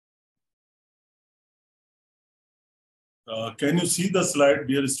Can you see the slide,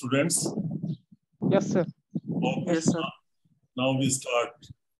 dear students? Yes, sir. Okay. Yes, sir. Now we start.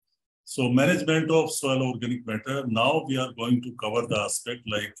 So management of soil organic matter. Now we are going to cover the aspect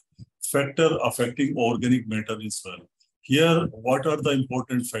like factor affecting organic matter in soil. Here, what are the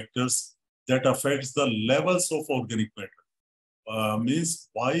important factors that affects the levels of organic matter? Means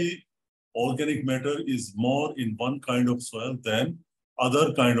why organic matter is more in one kind of soil than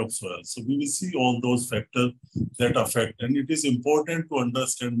other kind of soil. So we will see all those factors that affect, and it is important to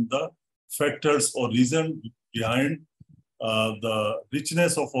understand the factors or reason behind the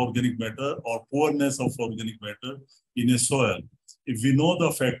richness of organic matter or poorness of organic matter in a soil. If we know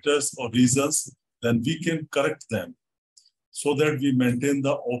the factors or reasons, then we can correct them so that we maintain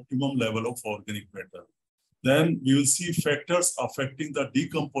the optimum level of organic matter. Then we will see factors affecting the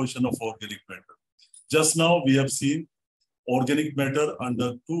decomposition of organic matter. Just now we have seen organic matter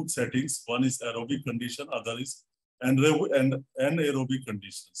under two settings. One is aerobic condition, other is anaerobic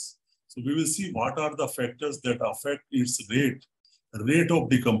conditions. So we will see what are the factors that affect its rate of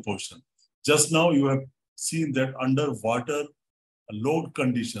decomposition. Just now you have seen that under water load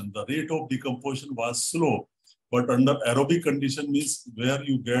condition, the rate of decomposition was slow, but under aerobic condition means where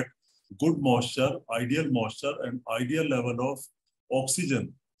you get good moisture, ideal moisture and ideal level of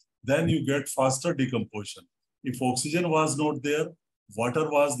oxygen, then you get faster decomposition. If oxygen was not there, water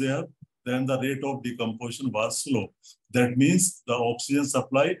was there, then the rate of decomposition was slow. That means the oxygen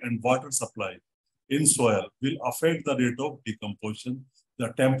supply and water supply in soil will affect the rate of decomposition.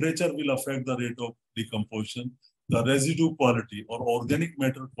 The temperature will affect the rate of decomposition. The residue quality or organic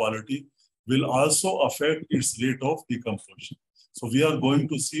matter quality will also affect its rate of decomposition. So we are going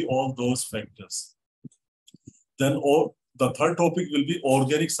to see all those factors. Then the third topic will be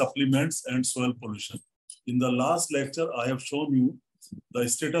organic supplements and soil pollution. In the last lecture, I have shown you the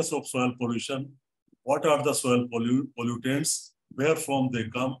status of soil pollution. What are the soil pollutants, where from they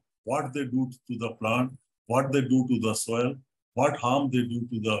come, what they do to the plant, what they do to the soil, what harm they do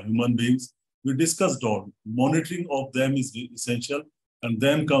to the human beings. We discussed all. Monitoring of them is essential, and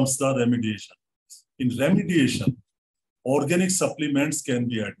then comes the remediation. In remediation, organic supplements can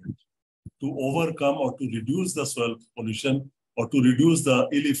be added to overcome or to reduce the soil pollution or to reduce the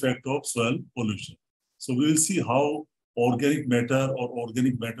ill effect of soil pollution. So we will see how organic matter or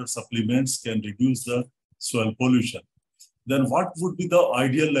organic matter supplements can reduce the soil pollution. Then what would be the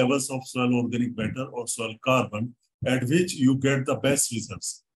ideal levels of soil organic matter or soil carbon at which you get the best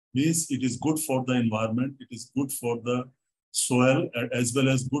results? Means it is good for the environment, it is good for the soil as well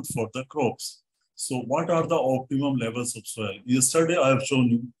as good for the crops. So what are the optimum levels of soil? Yesterday I have shown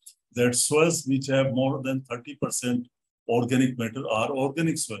you that soils which have more than 30% organic matter are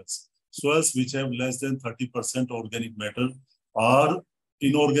organic soils. Soils which have less than 30% organic matter are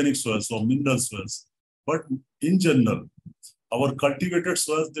inorganic soils or mineral soils. But in general, our cultivated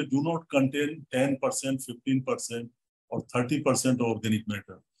soils, they do not contain 10%, 15% or 30% organic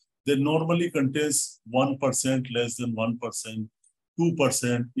matter. They normally contains 1%, less than 1%,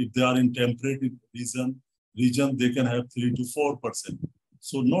 2%. If they are in temperate region, they can have 3 to 4%.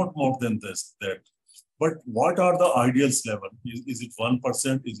 So not more than this, that. But what are the ideals level? Is it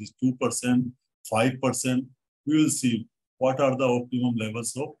 1%? Is it 2%? 5%? We will see what are the optimum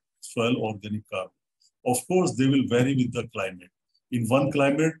levels of soil organic carbon. Of course, they will vary with the climate. In one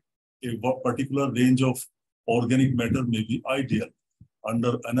climate, a particular range of organic matter may be ideal.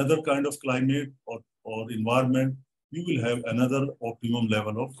 Under another kind of climate or environment, you will have another optimum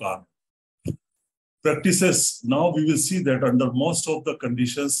level of carbon. Practices. Now we will see that under most of the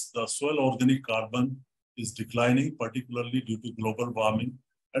conditions, the soil organic carbon is declining, particularly due to global warming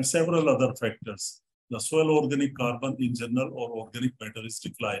and several other factors. The soil organic carbon in general or organic matter is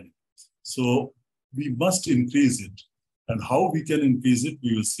declining. So we must increase it. And how we can increase it,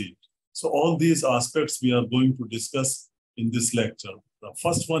 we will see. So all these aspects we are going to discuss in this lecture. The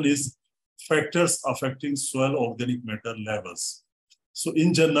first one is factors affecting soil organic matter levels. So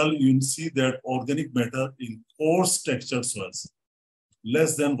in general, you will see that organic matter in coarse texture soils,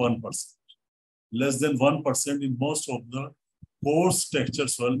 less than 1%. Less than 1% in most of the coarse texture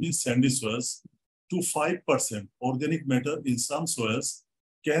soil, means sandy soils, to 5%. Organic matter in some soils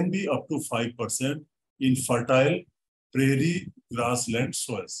can be up to 5% in fertile prairie grassland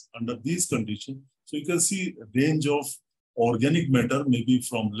soils. Under these conditions, so you can see range of organic matter maybe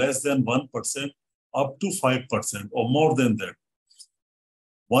from less than 1% up to 5% or more than that.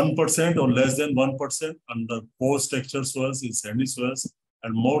 1% or less than 1% under coarse texture soils in sandy soils,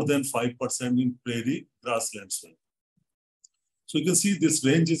 and more than 5% in prairie grassland soil. So you can see this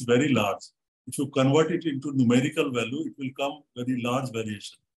range is very large. If you convert it into numerical value, it will come very large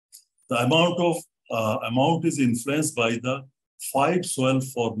variation. The amount of amount is influenced by the 5 soil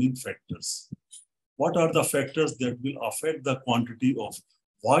forming factors. What are the factors that will affect the quantity of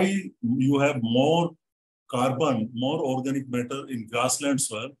why you have more carbon, more organic matter in grassland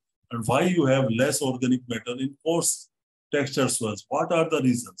soil, and why you have less organic matter in coarse texture soils? What are the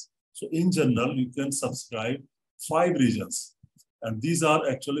reasons? So in general, you can subscribe 5 reasons. And these are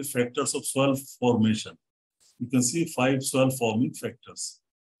actually factors of soil formation. You can see 5 soil forming factors.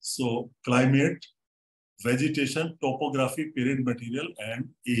 So climate, vegetation, topography, parent material, and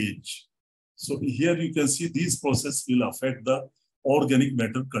age. So here you can see these processes will affect the organic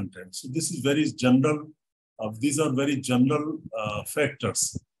matter content. So this is very general. These are very general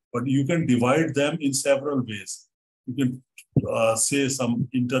factors, but you can divide them in several ways. You can say some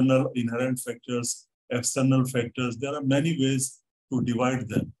internal inherent factors, external factors. There are many ways to divide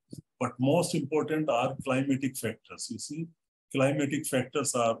them, but most important are climatic factors. You see, climatic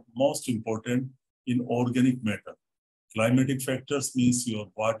factors are most important in organic matter. Climatic factors means your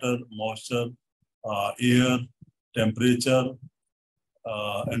water, moisture, air, temperature,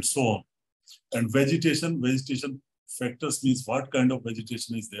 and so on. And vegetation factors means what kind of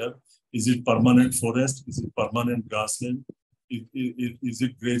vegetation is there. Is it permanent forest? Is it permanent grassland? Is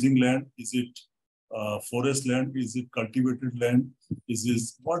it grazing land? Is it forest land? Is it cultivated land? Is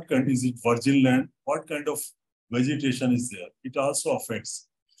it virgin land? What kind of vegetation is there? It also affects.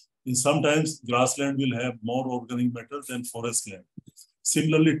 And sometimes grassland will have more organic matter than forest land.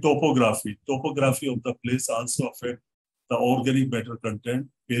 Similarly, topography of the place also affect the organic matter content,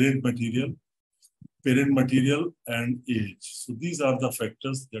 parent material, and age. So these are the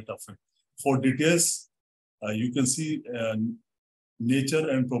factors that affect. For details, you can see nature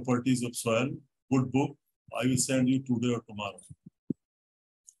and properties of soil. Good book. I will send you today or tomorrow.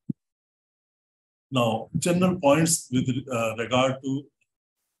 Now, general points with regard to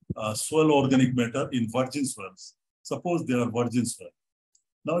soil organic matter in virgin soils. Suppose they are virgin soil.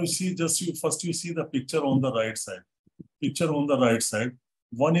 Now you see, first you see the picture on the right side. Picture on the right side,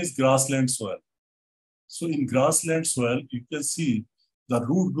 one is grassland soil. So in grassland soil, you can see the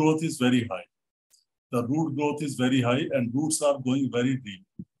root growth is very high. The root growth is very high and roots are going very deep,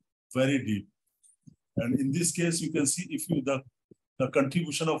 very deep. And in this case, you can see if you the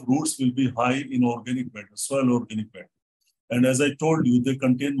contribution of roots will be high in organic matter, soil organic matter. And as I told you, they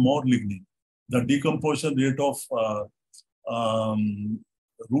contain more lignin. The decomposition rate of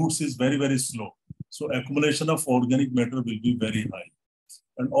roots is very, very slow. So accumulation of organic matter will be very high.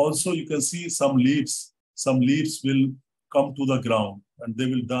 And also you can see some leaves will come to the ground and they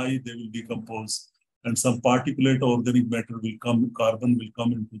will die, they will decompose. And some particulate organic matter will come, carbon will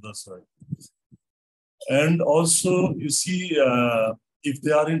come into the soil. And also you see, if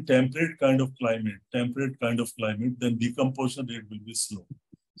they are in temperate kind of climate, then decomposition rate will be slow.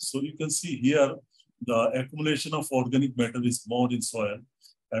 So you can see here, the accumulation of organic matter is more in soil.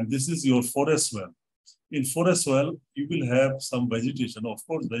 And this is your forest soil. In forest soil, you will have some vegetation. Of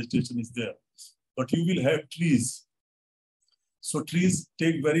course, vegetation is there, but you will have trees. So trees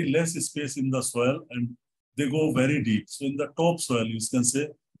take very less space in the soil and they go very deep. So in the top soil, you can say,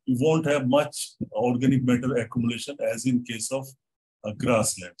 you won't have much organic matter accumulation as in case of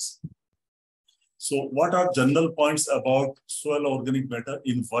grasslands. So what are general points about soil organic matter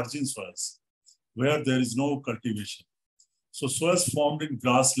in virgin soils where there is no cultivation? So soils formed in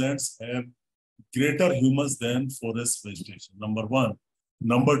grasslands have greater humus than forest vegetation, number one.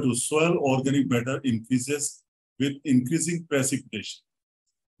 Number two, soil organic matter increases with increasing precipitation.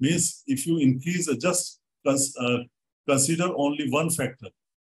 Means if you increase, consider only one factor.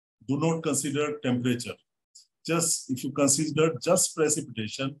 Do not consider temperature. If you consider just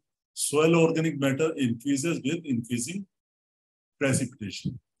precipitation, soil organic matter increases with increasing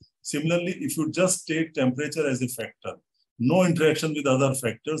precipitation. Similarly, if you just take temperature as a factor, no interaction with other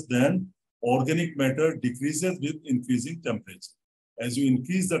factors, then organic matter decreases with increasing temperature. As you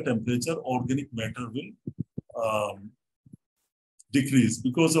increase the temperature, organic matter will decrease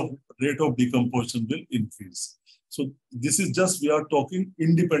because of rate of decomposition will increase. So this is just, we are talking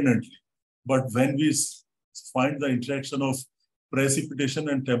independently. But when we find the interaction of precipitation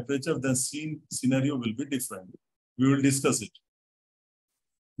and temperature, then scenario will be different. We will discuss it.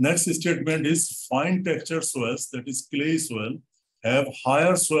 Next statement is fine textured soils, that is clay soil, have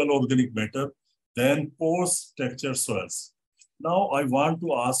higher soil organic matter than coarse textured soils. Now I want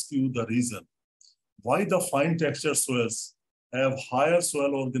to ask you the reason why the fine textured soils have higher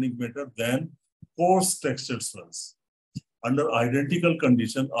soil organic matter than coarse textured soils. Under identical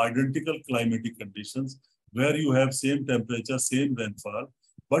condition, identical climatic conditions, where you have same temperature, same rainfall,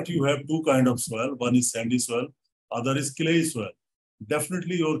 but you have two kinds of soil. One is sandy soil, other is clay soil.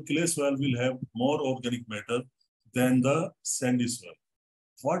 definitely your clay soil will have more organic matter than the sandy soil.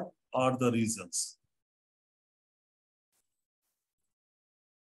 What are the reasons?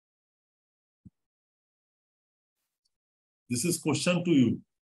 This is question to you.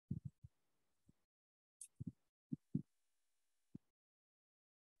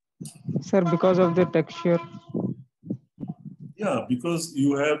 Sir, because of the texture. Yeah, because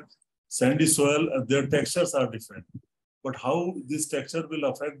you have sandy soil, their textures are different. But how this texture will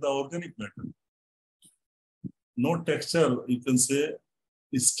affect the organic matter? No texture, you can say,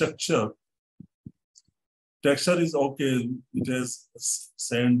 is structure. Texture is okay. It has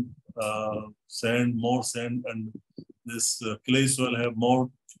sand, more sand, and this clay soil have more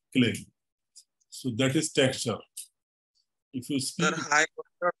clay. So that is texture. If you speak, Sir, high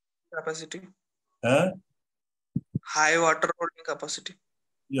water capacity. huh? High water holding capacity.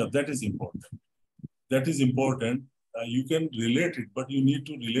 Yeah, that is important. That is important. You can relate it, but you need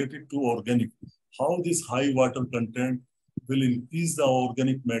to relate it to organic. How this high water content will increase the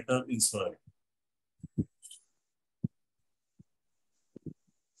organic matter in soil.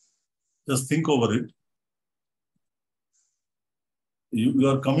 Just think over it. You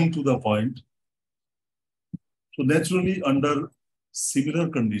are coming to the point. So naturally, under similar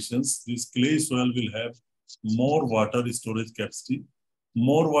conditions, this clay soil will have more water storage capacity.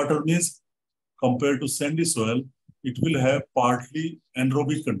 More water means compared to sandy soil, it will have partly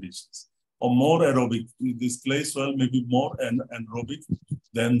anaerobic conditions or more aerobic. This clay soil may be more anaerobic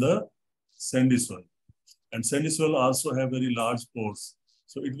than the sandy soil. And sandy soil also have very large pores.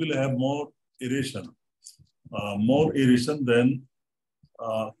 So it will have more aeration than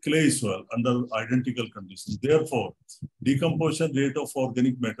clay soil under identical conditions. Therefore, decomposition rate of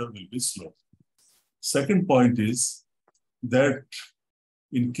organic matter will be slow. Second point is that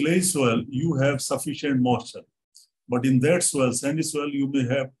in clay soil, you have sufficient moisture. But in that soil, sandy soil, you may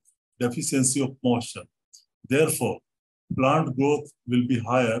have deficiency of moisture. Therefore, plant growth will be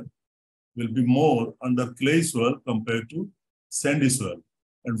higher, will be more under clay soil compared to sandy soil.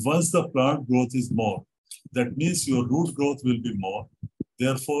 And once the plant growth is more, that means your root growth will be more.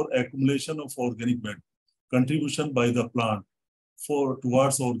 Therefore, accumulation of organic matter, contribution by the plant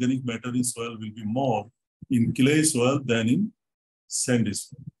towards organic matter in soil will be more in clay soil than in sandy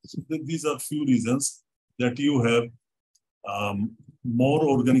soil. So these are few reasons that you have more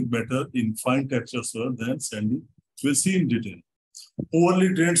organic matter in fine texture soil than sandy. We'll see in detail.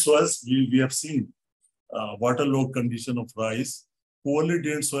 Poorly drained soils, we have seen waterlogged condition of rice. Poorly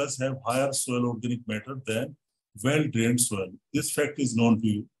drained soils have higher soil organic matter than well-drained soil. This fact is known to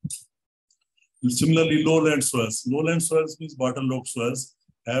you. Similarly, lowland soils. Lowland soils means waterlogged soils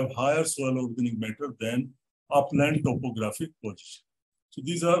have higher soil organic matter than upland topographic position. So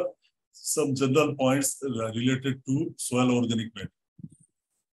these are some general points related to soil organic matter.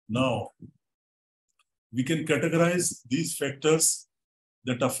 Now, we can categorize these factors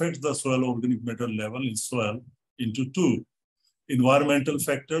that affect the soil organic matter level in soil into two. Environmental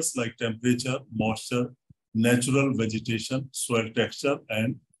factors like temperature, moisture, natural vegetation, soil texture,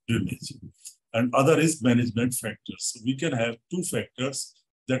 and drainage. And other is management factors. So we can have two factors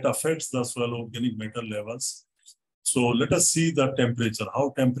that affects the soil organic matter levels. So let us see the temperature,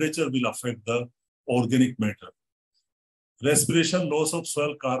 how temperature will affect the organic matter. Respiration loss of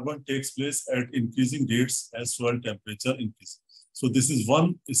soil carbon takes place at increasing rates as soil temperature increases. So this is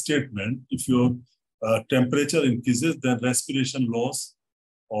one statement. If your temperature increases, then respiration loss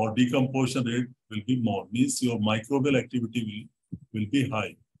or decomposition rate will be more, means your microbial activity will be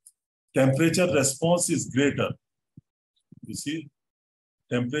high. Temperature response is greater. You see,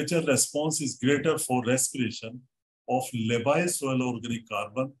 temperature response is greater for respiration of labile soil organic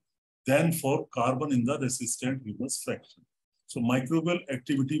carbon than for carbon in the resistant humus fraction. So microbial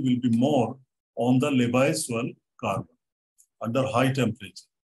activity will be more on the labile soil carbon under high temperature.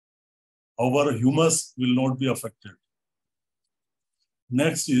 However, humus will not be affected.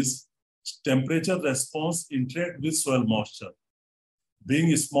 Next is temperature response interact with soil moisture.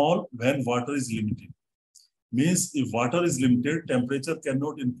 Being small when water is limited. Means if water is limited, temperature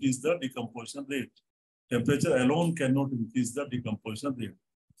cannot increase the decomposition rate. Temperature alone cannot increase the decomposition rate.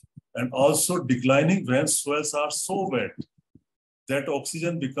 And also declining when soils are so wet that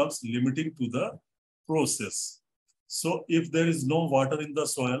oxygen becomes limiting to the process. So if there is no water in the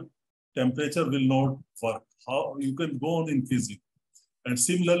soil, temperature will not work. How you can go on increasing. And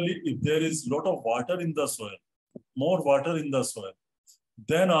similarly, if there is a lot of water in the soil, more water in the soil,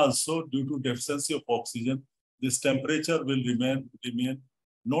 then also due to deficiency of oxygen, this temperature will remain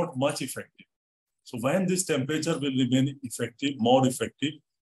not much effective. So when this temperature will remain effective, more effective,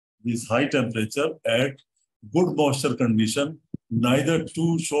 this high temperature at good moisture condition neither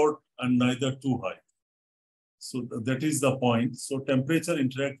too short and neither too high. So that is the point. So temperature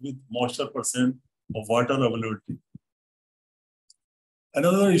interact with moisture percent of water availability.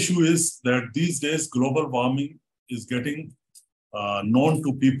 Another issue is that these days global warming is getting known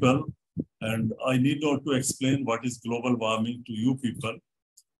to people, and I need not to explain what is global warming to you people,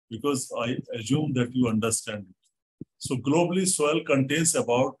 because I assume that you understand it. So globally, soil contains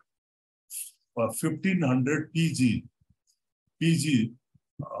about 1500 pg. Pg,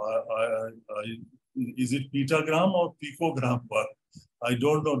 is it petagram or picogram? I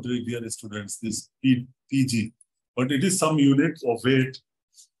don't know, dear students, this pg, but it is some unit of weight.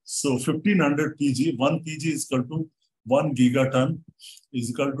 So 1500 pg, 1 pg is equal to 1 gigaton, is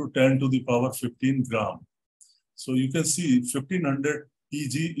equal to 10 to the power 15 gram. So you can see 1500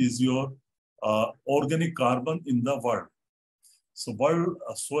 pg is your organic carbon in the world. So world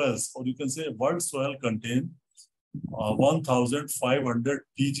soils, or you can say world soil contain 1500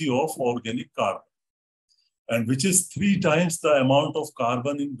 pg of organic carbon, and which is 3 times the amount of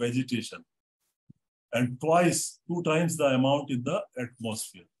carbon in vegetation and 2 times the amount in the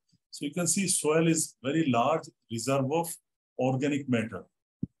atmosphere. So you can see soil is very large reserve of organic matter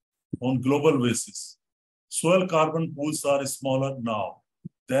on global basis. Soil carbon pools are smaller now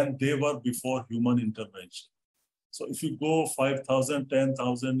than they were before human intervention. So if you go 5,000,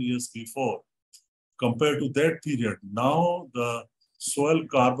 10,000 years before, compared to that period, now the soil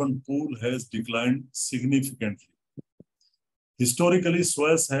carbon pool has declined significantly. Historically,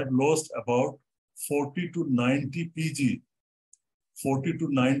 soils have lost about 40 to 90 pg, 40 to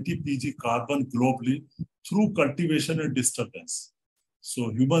 90 pg carbon globally through cultivation and disturbance.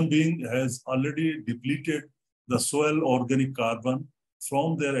 So human being has already depleted the soil organic carbon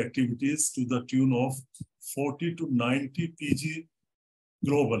from their activities to the tune of 40 to 90 pg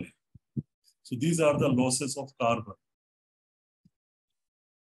globally. So these are the losses of carbon.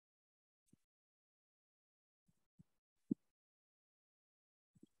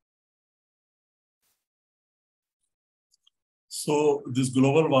 So this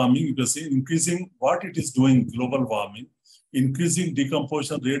global warming, you can see increasing, what it is doing, global warming, increasing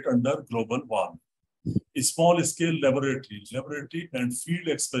decomposition rate under global warming. A small scale laboratory and field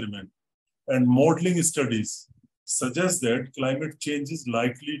experiment and modeling studies suggest that climate change is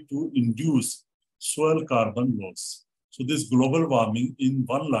likely to induce soil carbon loss. So this global warming, in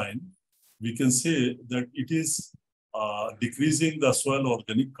one line, we can say that it is decreasing the soil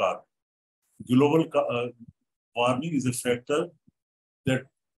organic carbon. Global warming is a factor that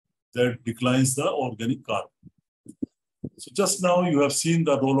declines the organic carbon. So just now you have seen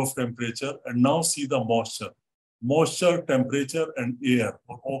the role of temperature, and now see the moisture. Moisture, temperature, and air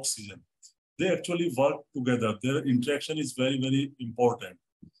or oxygen, they actually work together. Their interaction is very, very important.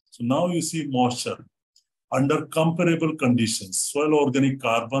 So now you see moisture. Under comparable conditions, soil organic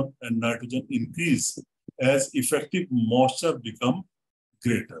carbon and nitrogen increase as effective moisture become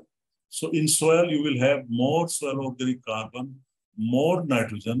greater. So in soil, you will have more soil organic carbon, more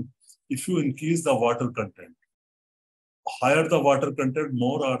nitrogen if you increase the water content. Higher the water content,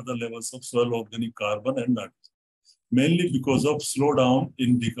 more are the levels of soil organic carbon and nitrogen, mainly because of slowdown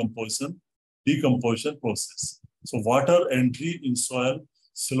in decomposition process. So water entry in soil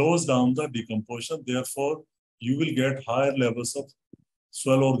slows down the decomposition. Therefore, you will get higher levels of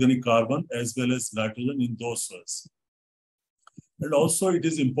soil organic carbon as well as nitrogen in those soils. And also it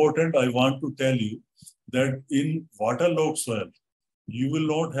is important, I want to tell you that in waterlogged soil, you will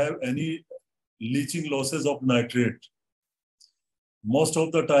not have any leaching losses of nitrate. Most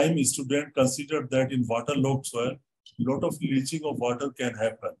of the time, students consider that in waterlogged soil, a lot of leaching of water can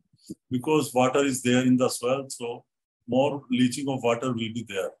happen because water is there in the soil, so more leaching of water will be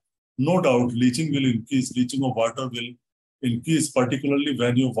there. No doubt, leaching will increase, leaching of water will increase, particularly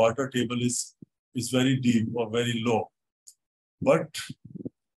when your water table is very deep or very low. But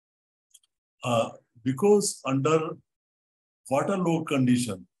because under waterlogged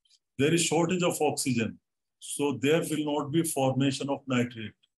condition, there is shortage of oxygen, so there will not be formation of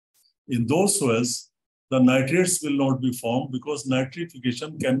nitrate. In those soils, the nitrates will not be formed because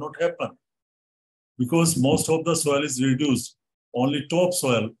nitrification cannot happen. Because most of the soil is reduced, only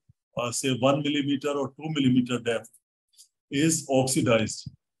topsoil, say 1 millimeter or 2 millimeter depth, is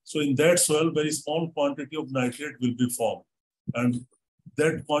oxidized. So in that soil, very small quantity of nitrate will be formed, and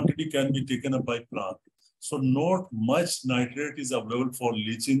that quantity can be taken up by plant. So not much nitrate is available for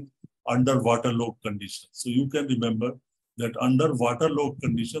leaching under waterlogged conditions. So you can remember that under waterlogged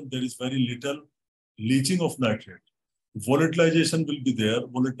condition, there is very little leaching of nitrate. Volatilization will be there,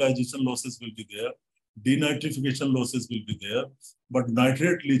 volatilization losses will be there, denitrification losses will be there, but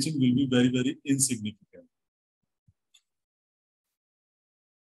nitrate leaching will be very, very insignificant.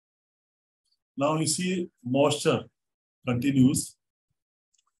 Now you see moisture continues.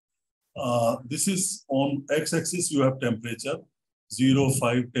 This is on x-axis, you have temperature, 0,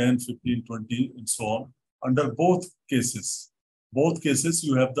 5, 10, 15, 20, and so on. Under both cases,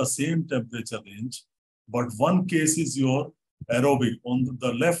 you have the same temperature range, but one case is your aerobic. On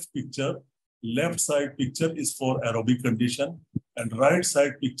the left picture, left side picture is for aerobic condition, and right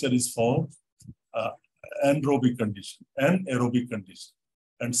side picture is for anaerobic condition.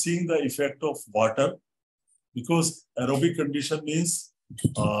 And seeing the effect of water, because aerobic condition means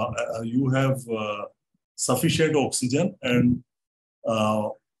you have sufficient oxygen and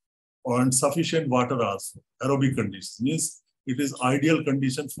sufficient water also. Aerobic condition means it is ideal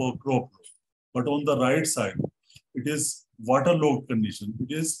condition for crop growth. But on the right side, it is waterlogged condition.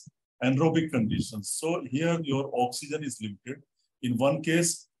 It is anaerobic conditions. So here your oxygen is limited. In one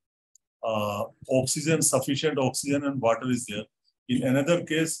case, sufficient oxygen and water is there. In another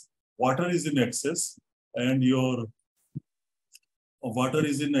case, water is in excess and your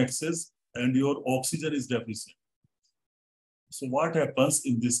oxygen is deficient. So what happens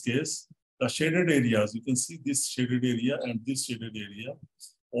in this case? The shaded areas, you can see this shaded area and this shaded area,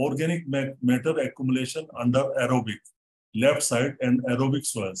 organic matter accumulation under aerobic, left side, and aerobic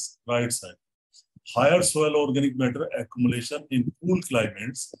soils, right side. Higher soil organic matter accumulation in cool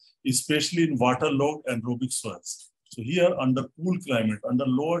climates, especially in waterlogged anaerobic soils. So here under cool climate, under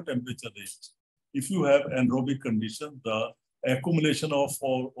lower temperature range, if you have anaerobic condition, the accumulation of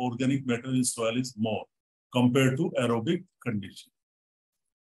organic matter in soil is more compared to aerobic condition.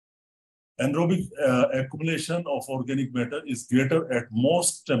 Anaerobic accumulation of organic matter is greater at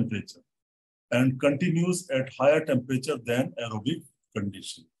most temperature and continues at higher temperature than aerobic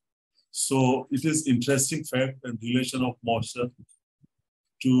condition. So it is interesting fact and relation of moisture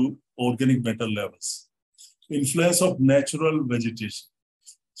to organic matter levels. Influence of natural vegetation.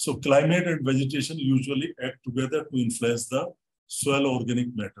 So climate and vegetation usually act together to influence the soil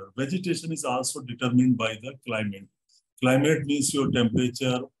organic matter. Vegetation is also determined by the climate. Climate means your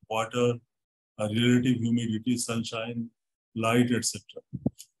temperature, water, relative humidity, sunshine, light, etc.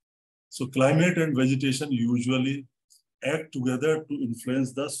 So climate and vegetation usually act together to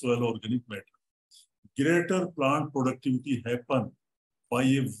influence the soil organic matter. Greater plant productivity happen by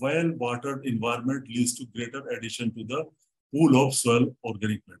a well-watered environment leads to greater addition to the pool of soil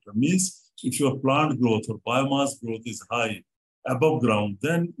organic matter. Means if your plant growth or biomass growth is high above ground,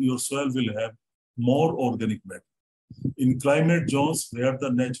 then your soil will have more organic matter. In climate zones where the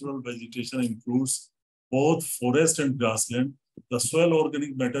natural vegetation includes both forest and grassland, the soil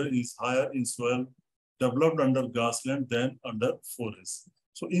organic matter is higher in soil developed under grassland than under forest.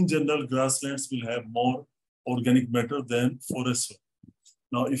 So in general, grasslands will have more organic matter than forest soil.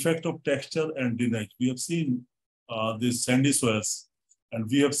 Now, effect of texture and drainage. We have seen these sandy soils and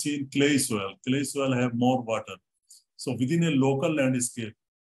we have seen clay soil. Clay soil have more water. So within a local landscape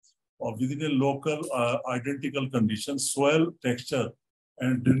or within a local identical condition, soil texture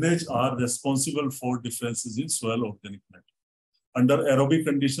and drainage are responsible for differences in soil organic matter. Under aerobic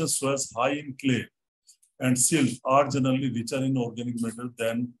conditions, soils high in clay and silt are generally richer in organic matter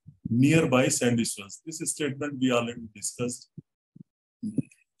than nearby sandy soils. This statement we already discussed.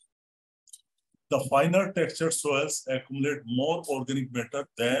 The finer textured soils accumulate more organic matter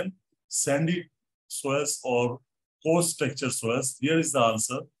than sandy soils or coarse textured soils. Here is the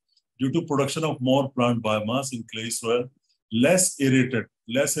answer. Due to production of more plant biomass in clay soil, less aerated.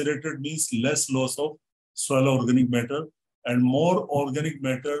 Less aerated means less loss of soil organic matter, and more organic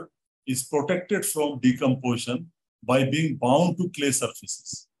matter is protected from decomposition by being bound to clay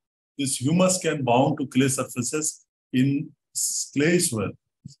surfaces. This humus can bound to clay surfaces in clay soil,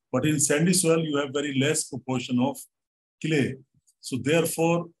 but in sandy soil, you have very less proportion of clay. So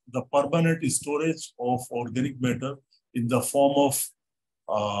therefore, the permanent storage of organic matter in the form of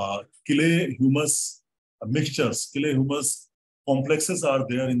clay humus mixtures, clay humus complexes are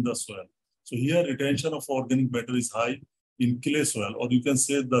there in the soil. So here retention of organic matter is high in clay soil, or you can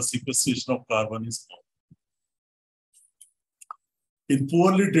say the sequestration of carbon is low. In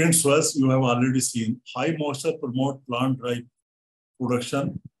poorly drained soils, you have already seen high moisture promote plant drive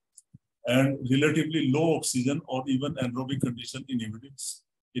production and relatively low oxygen or even anaerobic condition inhibits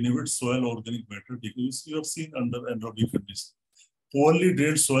soil organic matter decrease. You have seen under anaerobic condition. Poorly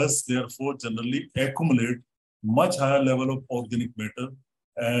drained soils, therefore, generally accumulate much higher level of organic matter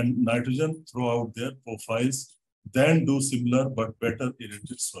and nitrogen throughout their profiles than do similar but better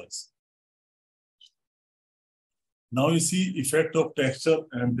aerated soils. Now you see effect of texture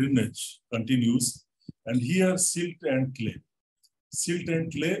and drainage continues, and here silt and clay. Silt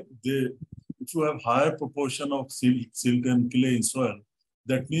and clay, if you have higher proportion of silt and clay in soil,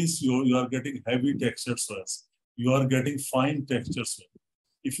 That means you are getting heavy textured soils. You are getting fine textured soil.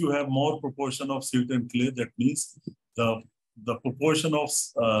 If you have more proportion of silt and clay, that means the proportion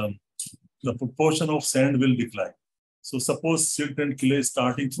of sand will decline. So suppose silt and clay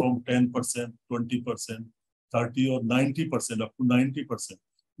starting from 10%, 20%, 30 or 90%, up to 90%.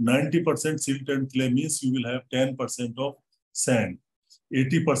 90% silt and clay means you will have 10% of sand.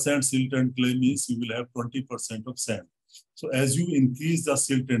 80% silt and clay means you will have 20% of sand. So as you increase the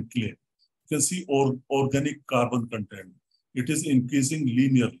silt and clay, you can see organic carbon content. It is increasing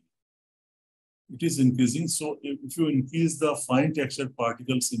linearly. It is increasing. So if you increase the fine textured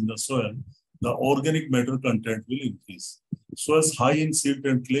particles in the soil, the organic matter content will increase. Soils high in silt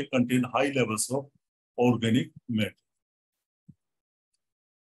and clay contain high levels of organic matter.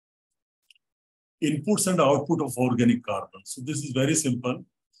 Inputs and output of organic carbon. So this is very simple.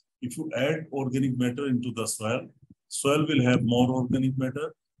 If you add organic matter into the soil, soil will have more organic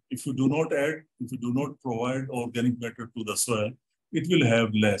matter. If you do not add, if you do not provide organic matter to the soil, it will have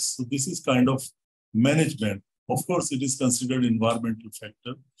less. So this is kind of management. Of course, it is considered environmental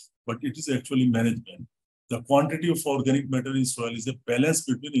factor, but it is actually management. The quantity of organic matter in soil is a balance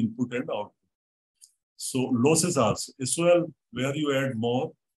between input and output. So losses are, a soil where you add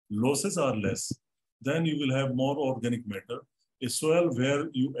more, losses are less, then you will have more organic matter. A soil where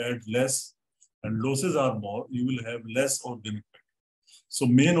you add less and losses are more, you will have less organic matter. So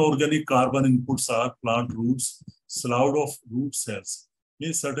main organic carbon inputs are plant roots, slough of root cells.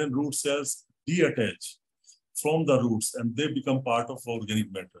 Means certain root cells detach from the roots and they become part of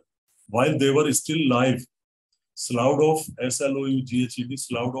organic matter. While they were still live, slough of, S-L-O-U-G-H-E-D,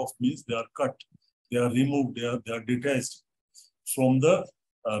 slough of means they are cut, they are removed, they are detached from the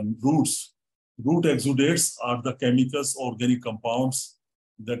roots. Root exudates are the chemicals, organic compounds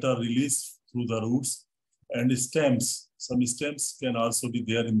that are released through the roots, and stems. Some stems can also be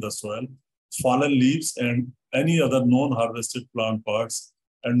there in the soil. Fallen leaves and any other non-harvested plant parts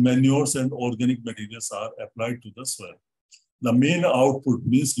and manures and organic materials are applied to the soil. The main output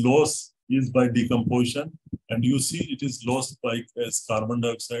means loss is by decomposition, and you see it is lost by as carbon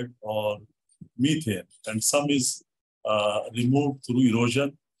dioxide or methane, and some is removed through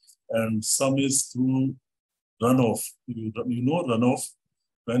erosion, and some is through runoff. You know runoff,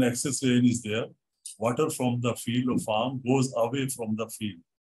 when excess rain is there, water from the field or farm goes away from the field.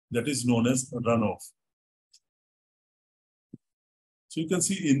 That is known as runoff. So you can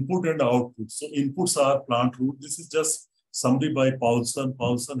see input and output. So inputs are plant root. This is just summary by Paulson.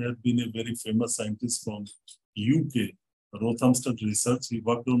 Paulson has been a very famous scientist from UK, Rothamsted Research. He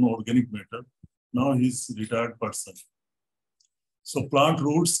worked on organic matter. Now he's a retired person. So plant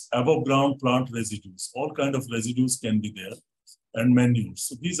roots, above ground plant residues, all kind of residues can be there, and manures.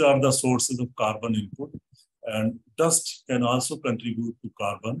 So these are the sources of carbon input, and dust can also contribute to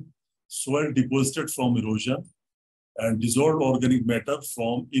carbon, soil deposited from erosion, and dissolved organic matter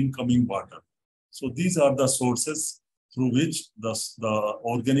from incoming water. So these are the sources through which the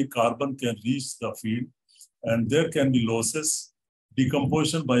organic carbon can reach the field, and there can be losses,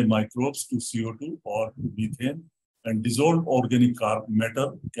 decomposition by microbes to CO2 or to methane, and dissolved organic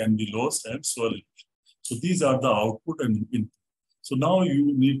matter can be lost and soil. So these are the output and input. So now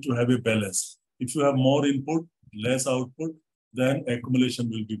you need to have a balance. If you have more input, less output, then accumulation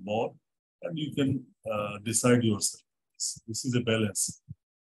will be more, and you can decide yourself. This is a balance.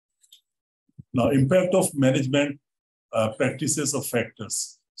 Now, impact of management practices of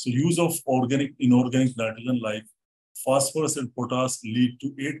factors. So use of organic, inorganic nitrogen like phosphorus and potash lead to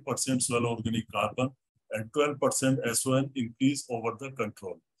 8% soil organic carbon and 12% SON increase over the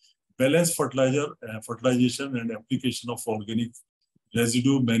control. Balanced fertilization and application of organic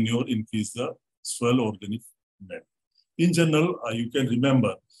residue manure increase the soil organic matter. In general, you can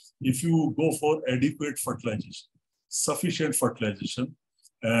remember, if you go for adequate fertilization, sufficient fertilization,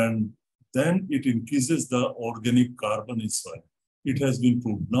 and then it increases the organic carbon in soil. It has been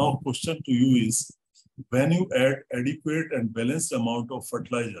proved. Now, question to you is, when you add adequate and balanced amount of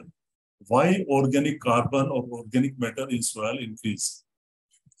fertilizer, why organic carbon or organic matter in soil increase?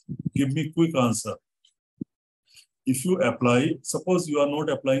 Give me quick answer. If you apply, suppose you are not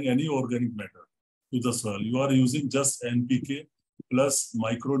applying any organic matter to the soil, you are using just NPK plus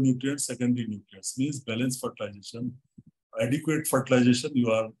micronutrients, secondary nutrients, means balanced fertilization, adequate fertilization you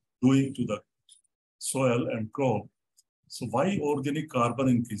are doing to the soil and crop. So why organic carbon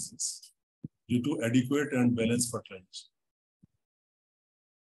increases? Due to adequate and balanced fertilization.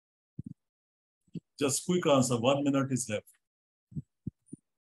 Just quick answer, 1 minute is left.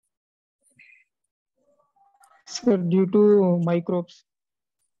 Sir, due to microbes.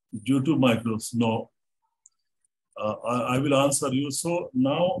 Due to microbes, no. I will answer you. So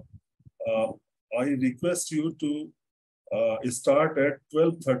now I request you to start at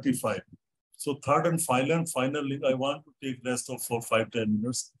 12:35. So third and finally, I want to take rest of for 5-10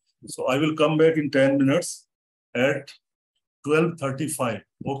 minutes. So I will come back in 10 minutes at 12:35.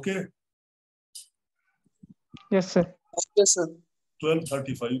 Okay, Yes, sir. Yes, sir.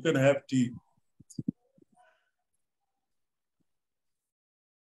 12:35. You can have tea.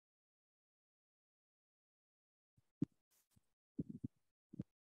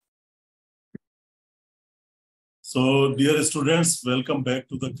 So, dear students, welcome back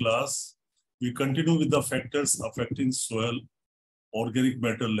to the class. We continue with the factors affecting soil organic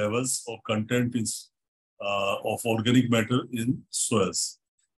matter levels or content of organic matter in soils.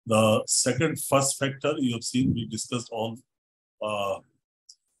 The first factor you have seen, we discussed all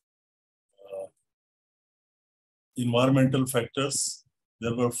environmental factors.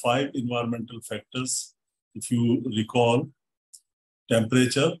 There were 5 environmental factors. If you recall,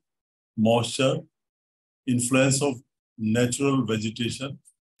 temperature, moisture, influence of natural vegetation.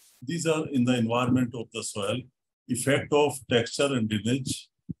 These are in the environment of the soil, effect of texture and drainage,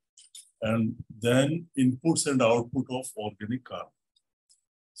 and then inputs and output of organic carbon.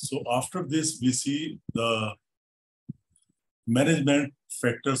 So after this, we see the management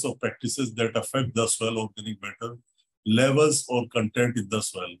factors or practices that affect the soil organic matter levels or content in the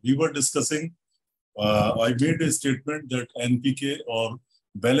soil. We were discussing, I made a statement that NPK or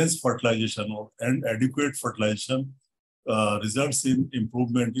balanced fertilization and adequate fertilization results in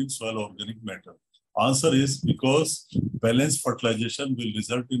improvement in soil organic matter. Answer is because balanced fertilization will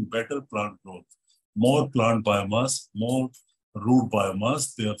result in better plant growth, more plant biomass, more root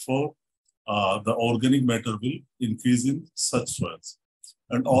biomass. Therefore, the organic matter will increase in such soils.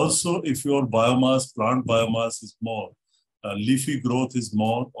 And also, if your biomass, plant biomass is more, leafy growth is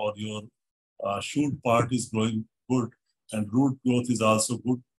more, or your shoot part is growing good, and root growth is also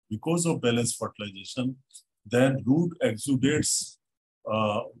good because of balanced fertilization, then root exudates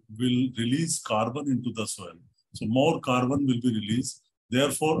will release carbon into the soil. So more carbon will be released.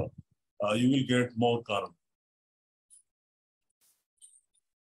 Therefore, you will get more carbon.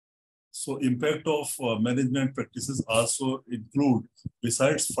 So impact of management practices also include,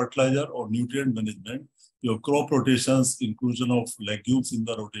 besides fertilizer or nutrient management, your crop rotations, inclusion of legumes in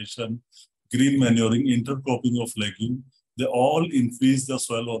the rotation, green manuring, intercropping of legume, they all increase the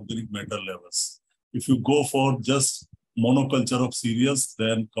soil organic matter levels. If you go for just monoculture of cereals,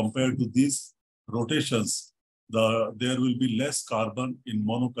 then compared to these rotations, there will be less carbon in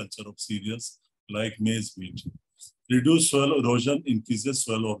monoculture of cereals like maize, wheat. Reduced soil erosion increases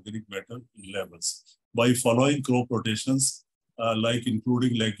soil organic matter levels. By following crop rotations, like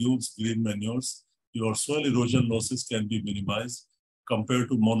including legumes, green manures, your soil erosion losses can be minimized compared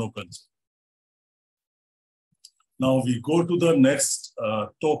to monoculture. Now we go to the next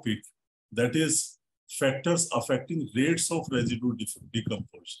topic, that is factors affecting rates of residue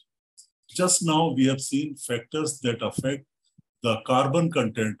decomposition. Just now we have seen factors that affect the carbon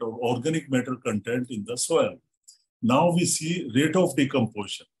content or organic matter content in the soil. Now we see rate of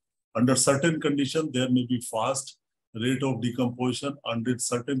decomposition. Under certain conditions, there may be fast rate of decomposition. Under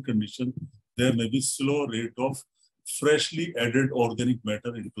certain conditions, there may be slow rate of freshly added organic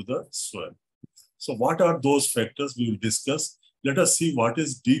matter into the soil. So what are those factors we will discuss? Let us see what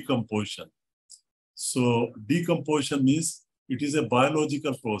is decomposition. So decomposition means it is a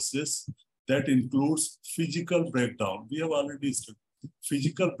biological process that includes physical breakdown. We have already studied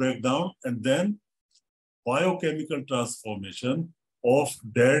physical breakdown and then biochemical transformation of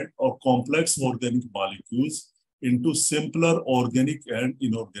dead or complex organic molecules into simpler organic and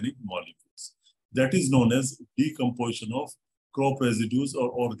inorganic molecules. That is known as decomposition of crop residues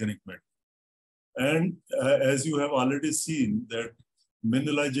or organic matter. And as you have already seen, that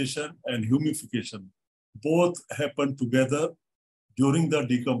mineralization and humification both happen together during the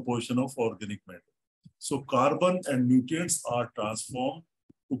decomposition of organic matter. So carbon and nutrients are transformed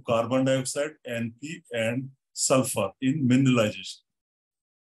to carbon dioxide, NP, and sulfur in mineralization.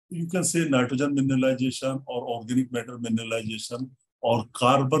 You can say nitrogen mineralization or organic matter mineralization or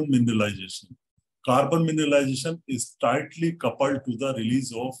carbon mineralization. Carbon mineralization is tightly coupled to the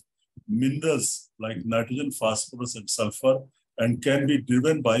release of minerals like nitrogen, phosphorus, and sulfur, and can be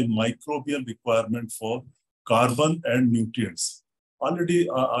driven by microbial requirement for carbon and nutrients. Already,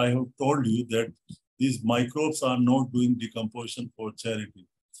 I have told you that these microbes are not doing decomposition for charity.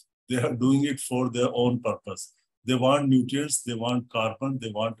 They are doing it for their own purpose. They want nutrients, they want carbon, they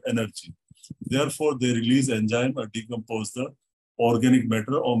want energy. Therefore, they release enzyme or decompose the organic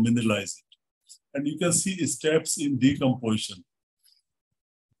matter or mineralize it. And you can see steps in decomposition.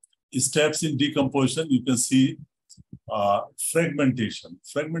 Steps in decomposition, you can see Fragmentation.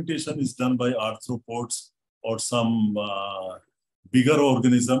 Fragmentation is done by arthropods or some bigger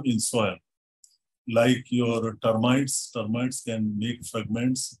organism in soil. Like your termites. Termites can make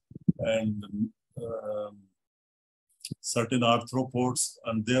fragments, and certain arthropods,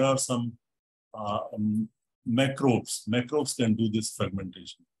 and there are some microbes. Microbes can do this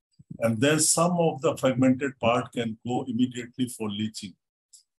fragmentation. And then some of the fragmented part can go immediately for leaching,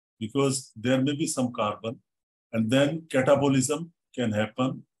 because there may be some carbon, and then catabolism can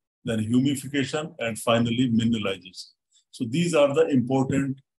happen, then humidification, and finally mineralization. So these are the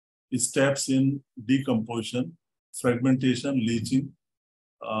important steps in decomposition: fragmentation, leaching,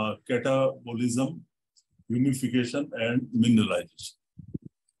 catabolism, humidification, and mineralization.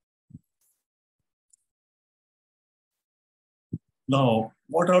 Now,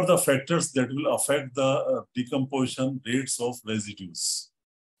 what are the factors that will affect the decomposition rates of residues?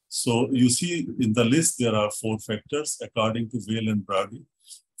 So you see in the list, there are 4 factors according to Vail and Brady.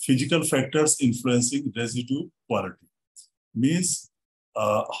 Physical factors influencing residue quality means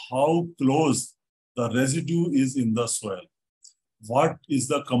how close the residue is in the soil. What is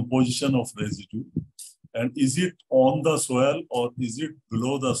the composition of residue? And is it on the soil or is it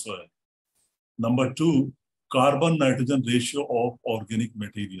below the soil? Number 2, carbon-nitrogen ratio of organic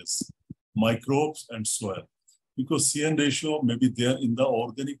materials, microbes and soil. Because CN ratio may be there in the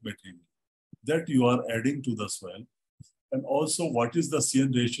organic material that you are adding to the soil. And also, what is the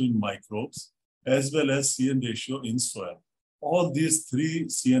CN ratio in microbes as well as CN ratio in soil? All these 3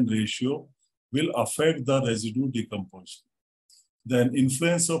 CN ratio will affect the residue decomposition. Then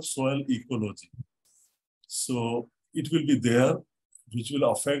influence of soil ecology. So it will be there, which will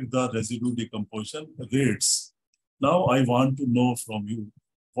affect the residue decomposition rates. Now I want to know from you,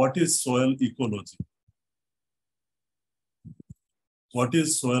 what is soil ecology? What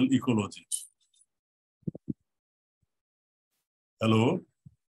is soil ecology? Hello?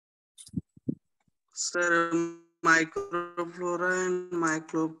 Sir, microflora and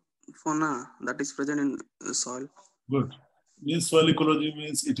microfauna that is present in the soil. Good. Means soil ecology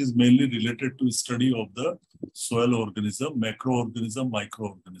means it is mainly related to study of the soil organism, macroorganism,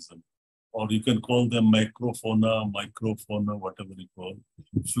 microorganism. Or you can call them microfauna, whatever you call.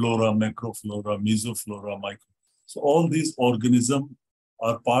 Flora, macroflora, mesoflora, micro. So all these organisms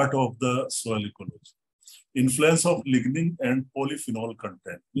are part of the soil ecology. Influence of lignin and polyphenol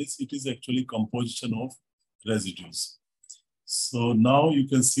content means it is actually composition of residues. So now you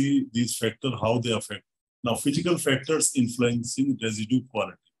can see these factors, how they affect. Now, physical factors influencing residue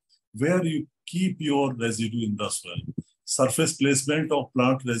quality. Where you keep your residue in the soil. Surface placement of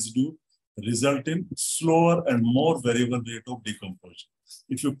plant residue result in slower and more variable rate of decomposition.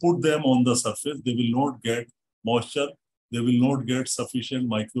 If you put them on the surface, they will not get moisture, they will not get sufficient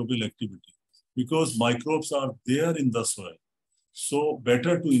microbial activity because microbes are there in the soil. So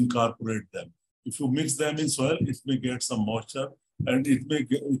better to incorporate them. If you mix them in soil, it may get some moisture and it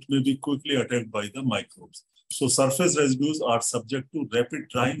may be quickly attacked by the microbes. So surface residues are subject to rapid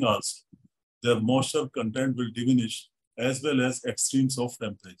drying also. Their moisture content will diminish as well as extremes of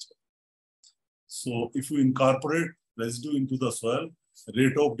temperature. So if you incorporate residue into the soil,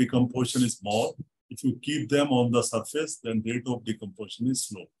 rate of decomposition is more. If you keep them on the surface, then rate of decomposition is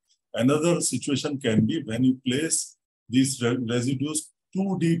slow. Another situation can be when you place these residues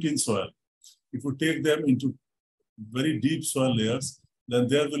too deep in soil. If you take them into very deep soil layers, then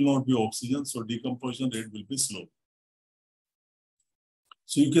there will not be oxygen, so decomposition rate will be slow.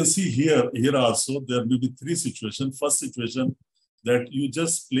 So you can see here also, there may be 3 situations. First situation, that you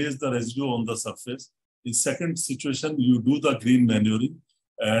just place the residue on the surface. In second situation, you do the green manuring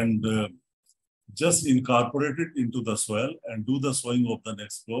and just incorporate it into the soil and do the sowing of the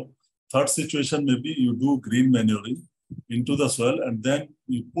next crop. Third situation, maybe you do green manuring into the soil and then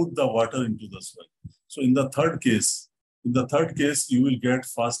you put the water into the soil. So in the third case, you will get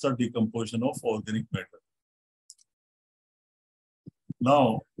faster decomposition of organic matter.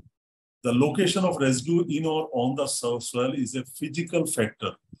 Now, the location of residue in or on the soil is a physical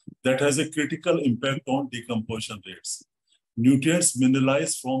factor that has a critical impact on decomposition rates. Nutrients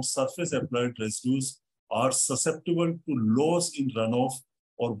mineralized from surface applied residues are susceptible to loss in runoff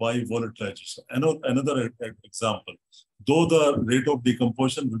or by volatilization. Another example, though the rate of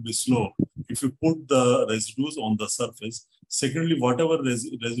decomposition will be slow, if you put the residues on the surface, secondly, whatever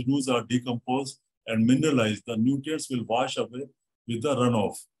residues are decomposed and mineralized, the nutrients will wash away with the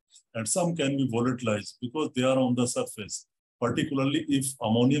runoff. And some can be volatilized because they are on the surface. Particularly if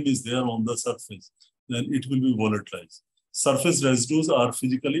ammonium is there on the surface, then it will be volatilized. Surface residues are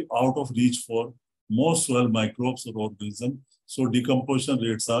physically out of reach for most soil microbes or organisms, so decomposition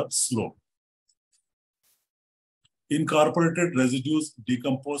rates are slow. Incorporated residues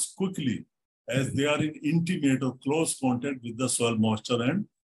decompose quickly as they are in intimate or close contact with the soil moisture and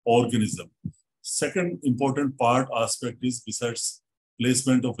organism. Second important part aspect is, besides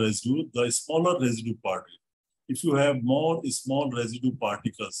placement of residue, the smaller residue particle. If you have more small residue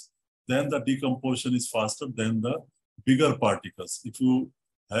particles, then the decomposition is faster than the bigger particles. If you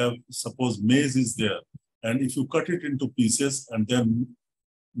have, suppose maize is there, and if you cut it into pieces and then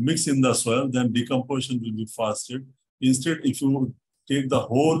mix in the soil, then decomposition will be faster. Instead, if you take the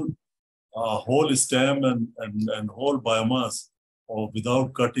whole stem and whole biomass or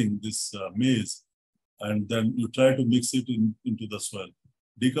without cutting this maize, and then you try to mix it into the soil,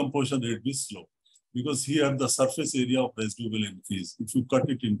 decomposition rate is slow, because here the surface area of residue will increase if you cut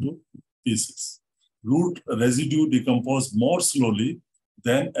it into pieces. Root residue decompose more slowly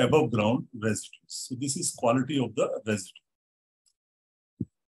than above ground residues. So this is quality of the residue.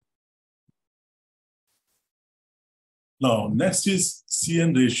 Now, next is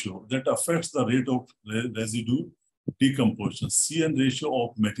CN ratio that affects the rate of residue decomposition. CN ratio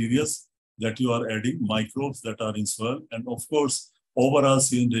of materials that you are adding, microbes that are in soil, and of course, overall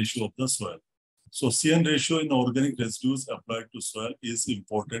CN ratio of the soil. So CN ratio in organic residues applied to soil is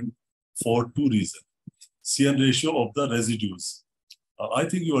important for two reasons. CN ratio of the residues. I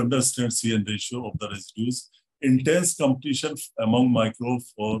think you understand CN ratio of the residues. Intense competition among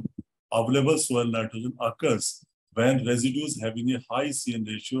microbes for available soil nitrogen occurs when residues having a high CN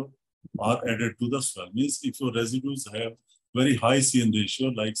ratio are added to the soil. Means if your residues have very high CN ratio,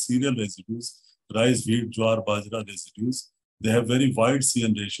 like cereal residues, rice, wheat, jowar, bajra residues, they have very wide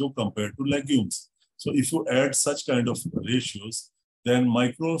CN ratio compared to legumes. So if you add such kind of ratios, then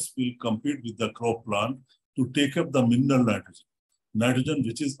microbes will compete with the crop plant to take up the mineral nitrogen. Nitrogen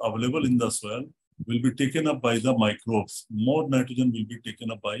which is available in the soil will be taken up by the microbes. More nitrogen will be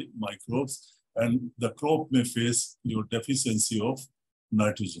taken up by microbes, and the crop may face your deficiency of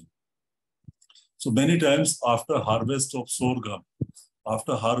nitrogen. So many times after harvest of sorghum,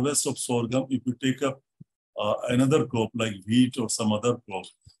 if you take up another crop like wheat or some other crop,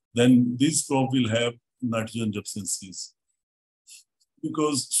 then this crop will have nitrogen deficiencies,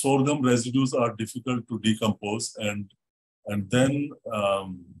 because sorghum residues are difficult to decompose, and then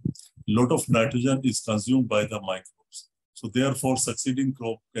lot of nitrogen is consumed by the microbes. So therefore, succeeding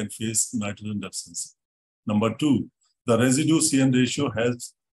crop can face nitrogen deficiency. Number two, the residue CN ratio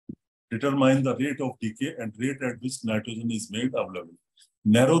helps determine the rate of decay and rate at which nitrogen is made available.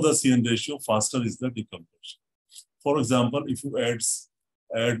 Narrow the CN ratio, faster is the decomposition. For example, if you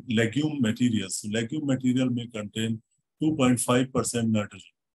add legume materials, legume material may contain 2.5% nitrogen.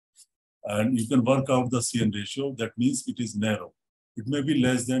 And you can work out the CN ratio, that means it is narrow. It may be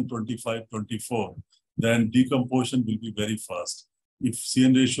less than 25, 24, then decomposition will be very fast. If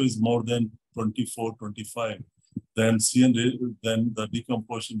CN ratio is more than 24, 25, then the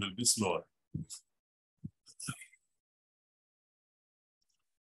decomposition will be slower.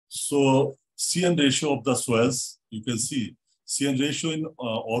 So CN ratio of the soils, you can see CN ratio in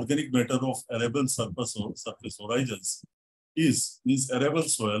organic matter of arable surface horizons means arable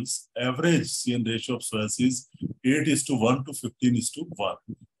soils, average CN ratio of soils is 8:1 to 15:1.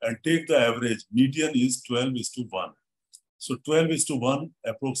 And take the average, median is 12:1. So 12:1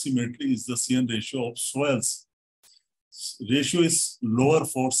 approximately is the CN ratio of soils. Ratio is lower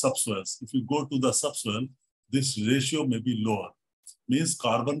for subsoils. If you go to the subsoil, this ratio may be lower. Means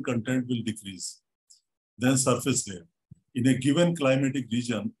carbon content will decrease. Then surface layer. In a given climatic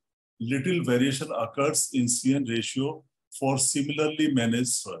region, little variation occurs in CN ratio for similarly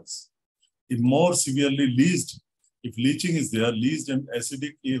managed soils. In more severely leached, if leaching is there, leached and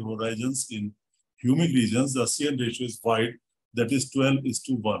acidic air horizons in humid regions, the CN ratio is wide, that is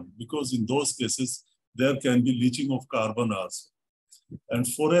 12:1, because in those cases, there can be leaching of carbon also. And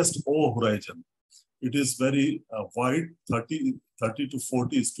forest O horizon, it is very wide, 30 to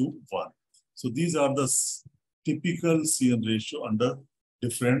 40:1. So these are the typical CN ratio under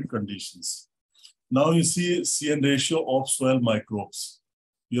different conditions. Now you see CN ratio of soil microbes.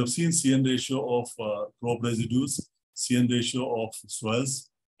 You have seen CN ratio of crop residues, CN ratio of soils,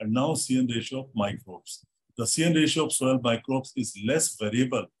 and now CN ratio of microbes. The CN ratio of soil microbes is less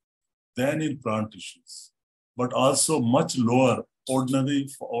variable than in plant tissues, but also much lower,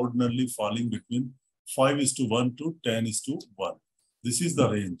 ordinarily falling between 5:1 to 10:1. This is the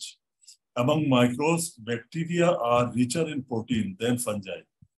range. Among microbes, bacteria are richer in protein than fungi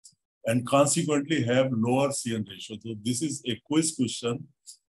and consequently have lower CN ratio. So this is a quiz question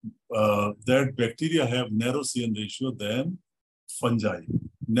that bacteria have narrow CN ratio than fungi.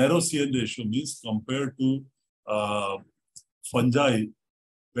 Narrow CN ratio means compared to fungi,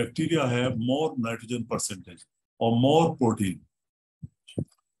 bacteria have more nitrogen percentage. or more protein.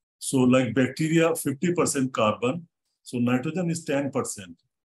 So like bacteria, 50% carbon. So nitrogen is 10%.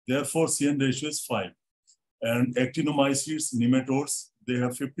 Therefore, CN ratio is 5. And actinomycetes, nematodes, they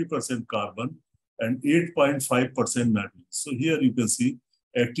have 50% carbon and 8.5% nitrogen. So here you can see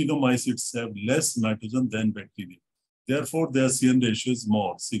actinomycetes have less nitrogen than bacteria. Therefore, their CN ratio is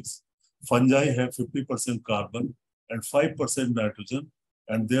more, 6. Fungi have 50% carbon and 5% nitrogen,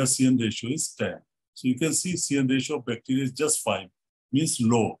 and their CN ratio is 10. So you can see CN ratio of bacteria is just 5, means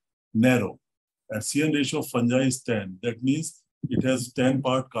low, narrow. And CN ratio of fungi is 10. That means it has 10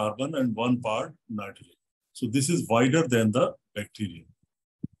 part carbon and 1 part nitrogen. So this is wider than the bacteria.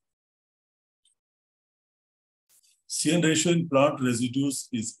 CN ratio in plant residues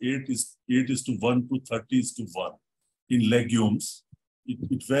is 8:1 to 30:1. In legumes,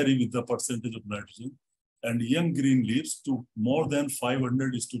 it varies with the percentage of nitrogen. And young green leaves to more than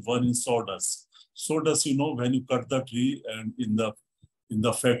 500:1 in sawdust. Sawdust, you know, when you cut the tree and in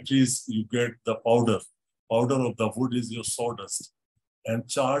the factories, you get the powder. Powder of the wood is your sawdust. And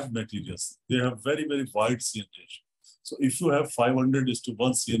charred materials, they have very, very wide CN ratio. So if you have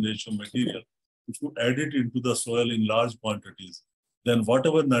 500:1 CN ratio material, if you add it into the soil in large quantities, then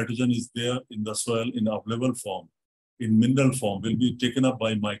whatever nitrogen is there in the soil in available form, in mineral form, will be taken up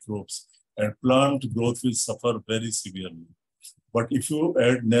by microbes and plant growth will suffer very severely. But if you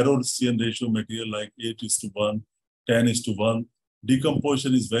add narrow CN ratio material like 8:1, 10:1,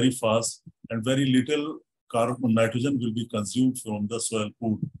 decomposition is very fast and very little carbon nitrogen will be consumed from the soil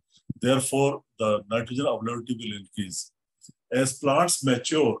food. Therefore, the nitrogen availability will increase. As plants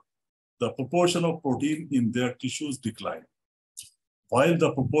mature, the proportion of protein in their tissues decline, while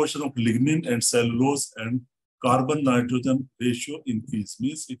the proportion of lignin and cellulose and carbon-nitrogen ratio increase,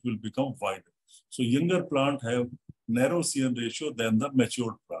 means it will become wider. So younger plant have narrow CN ratio than the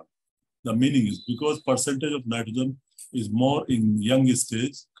matured plant. The meaning is because percentage of nitrogen is more in young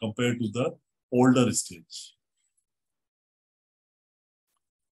stage compared to the older stage.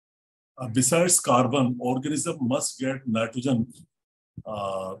 Besides carbon, organism must get nitrogen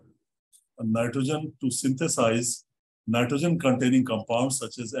to synthesize nitrogen-containing compounds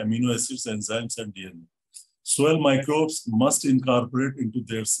such as amino acids, enzymes, and DNA. Soil microbes must incorporate into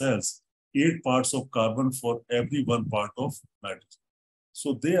their cells 8 parts of carbon for every 1 part of nitrogen.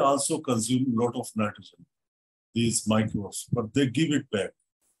 So they also consume a lot of nitrogen, these microbes, but they give it back.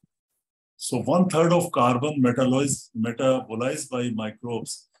 So 1/3 of carbon metabolized by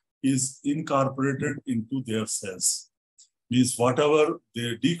microbes is incorporated into their cells. Means whatever they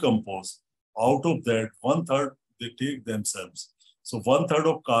decompose, out of that 1/3 they take themselves. So 1/3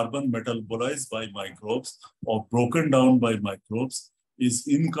 of carbon metabolized by microbes or broken down by microbes is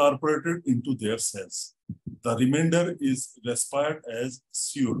incorporated into their cells. The remainder is respired as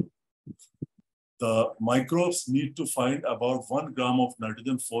CO2. The microbes need to find about 1 gram of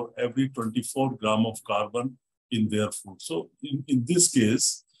nitrogen for every 24 gram of carbon in their food. So in this case,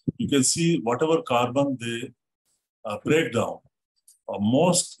 you can see whatever carbon they break down,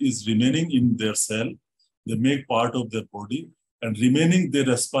 most is remaining in their cell. They make part of their body, and remaining they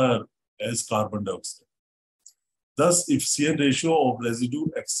respire as carbon dioxide. Thus, if CN ratio of residue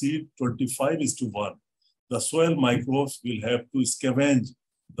exceed 25:1, the soil microbes will have to scavenge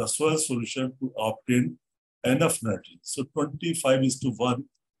the soil solution to obtain enough nitrogen. So 25:1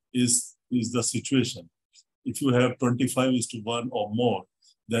 is the situation. If you have 25:1 or more,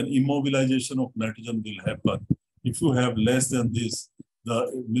 then immobilization of nitrogen will happen. If you have less than this, the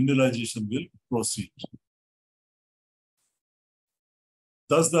mineralization will proceed.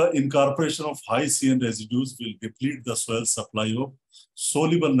 Thus, the incorporation of high CN residues will deplete the soil supply of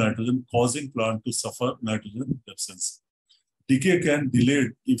soluble nitrogen, causing plant to suffer nitrogen deficiency. Decay can be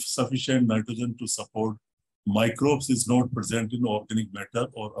delayed if sufficient nitrogen to support microbes is not present in organic matter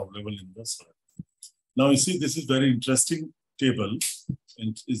or available in the soil. Now, you see, this is very interesting table,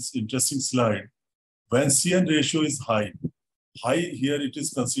 and it's interesting slide. When CN ratio is high here it is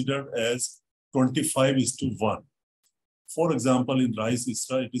considered as 25:1. For example, in rice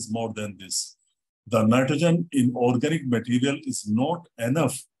extra, it is more than this. The nitrogen in organic material is not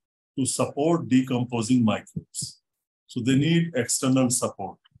enough to support decomposing microbes. So they need external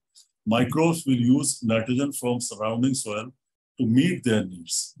support. Microbes will use nitrogen from surrounding soil to meet their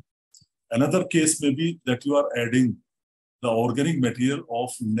needs. Another case may be that you are adding the organic material of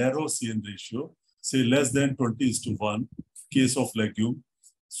narrow CN ratio, say less than 20:1, case of legume.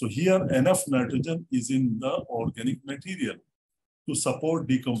 So here enough nitrogen is in the organic material to support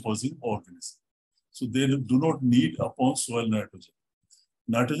decomposing organisms. So they do not need upon soil nitrogen.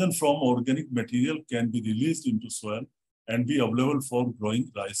 Nitrogen from organic material can be released into soil and be available for growing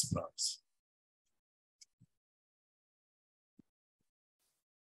rice plants.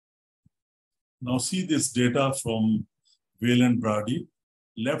 Now see this data from Whale and Brady.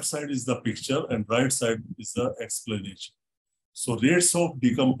 Left side is the picture and right side is the explanation. So rates of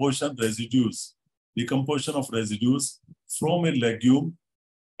decomposition of residues from a legume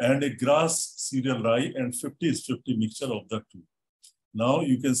and a grass cereal rye and 50/50 mixture of the two. Now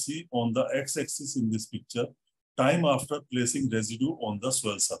you can see on the x-axis in this picture, time after placing residue on the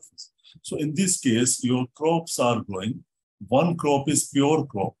soil surface. So in this case, your crops are growing. One crop is pure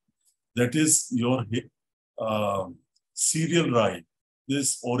crop. That is your cereal rye.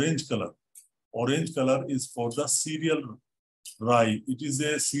 This orange color. Orange color is for the cereal rye. It is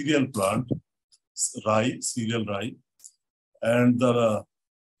a cereal plant, cereal rye. And the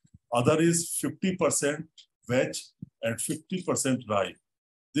other is 50% veg and 50% rye.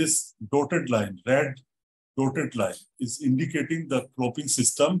 This dotted line, red dotted line, is indicating the cropping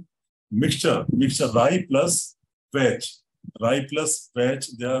system mixture rye plus veg. Rye plus veg,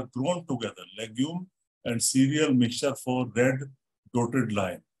 they are grown together, legume and cereal mixture for red dotted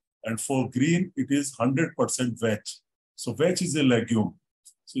line. And for green, it is 100% veg. So veg is a legume.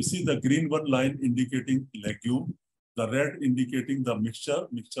 So you see the green one line indicating legume, the red indicating the mixture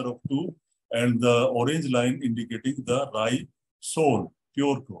of two, and the orange line indicating the rye sole,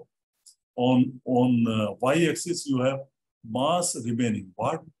 pure crop. On y-axis, you have mass remaining.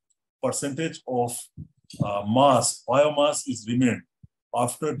 What percentage of biomass is remained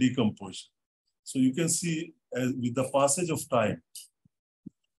after decomposition? So you can see with the passage of time,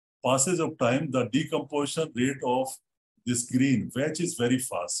 the decomposition rate of this green veg is very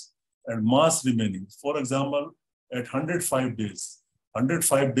fast and mass remaining. For example, at 105 days,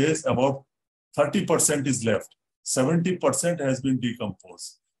 about 30% is left. 70% has been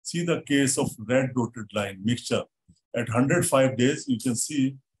decomposed. See the case of red dotted line mixture. At 105 days, you can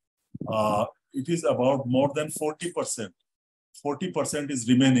see it is about more than 40%. 40% is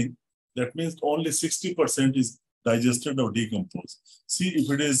remaining. That means only 60% is digested or decomposed. See, if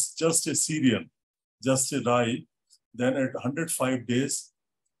it is just a cereal, just a rye, then at 105 days,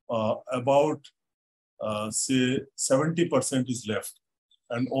 about say 70% is left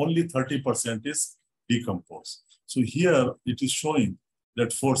and only 30% is decomposed. So here it is showing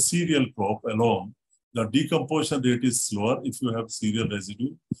that for cereal crop alone, the decomposition rate is slower if you have cereal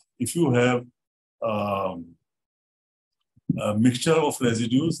residue. If you have a mixture of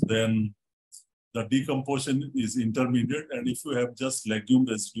residues, then the decomposition is intermediate. And if you have just legume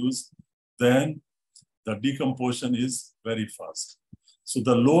residues, then the decomposition is very fast. So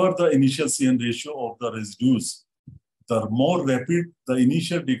the lower the initial CN ratio of the residues, the more rapid the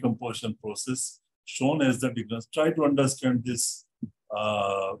initial decomposition process shown as the difference. Try to understand this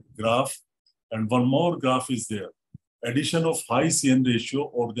graph. And one more graph is there. Addition of high CN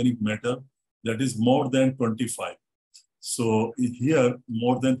ratio organic matter, that is more than 25. So here,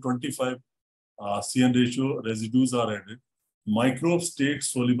 more than 25 CN ratio residues are added. Microbes take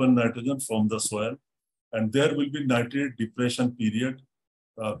soluble nitrogen from the soil, and there will be nitrate depression period,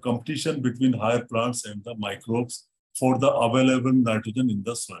 competition between higher plants and the microbes for the available nitrogen in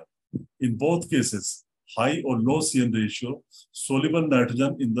the soil. In both cases, high or low CN ratio, soluble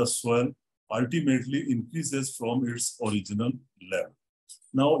nitrogen in the soil ultimately increases from its original level.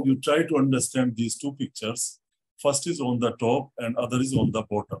 Now you try to understand these two pictures. First is on the top and other is on the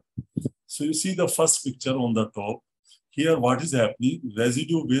bottom. So you see the first picture on the top. Here what is happening,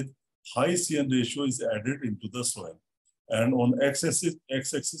 residue with high CN ratio is added into the soil. And on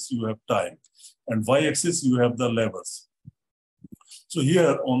x-axis you have time and y-axis you have the levels. So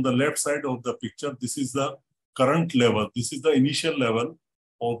here on the left side of the picture, this is the current level. This is the initial level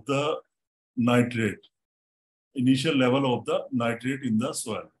of the nitrate. Initial level of the nitrate in the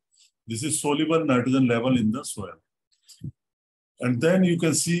soil. This is soluble nitrogen level in the soil. And then you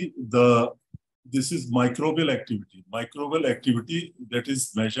can see this is microbial activity. Microbial activity that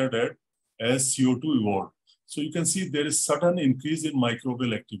is measured as CO2 evolved. So you can see there is sudden increase in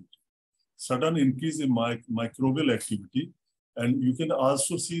microbial activity. Sudden increase in microbial activity. And you can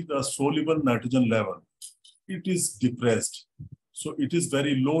also see the soluble nitrogen level. It is depressed. So it is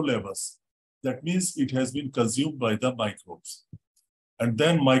very low levels. That means it has been consumed by the microbes. And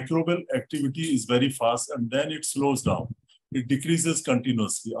then microbial activity is very fast and then it slows down. It decreases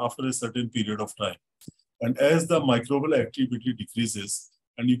continuously after a certain period of time. And as the microbial activity decreases,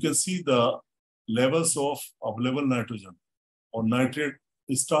 and you can see the levels of available nitrogen or nitrate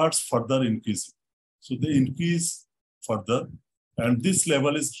starts further increasing. So they increase further and this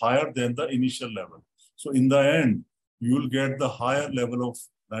level is higher than the initial level. So in the end, you will get the higher level of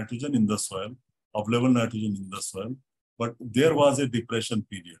nitrogen in the soil, available nitrogen in the soil, but there was a depression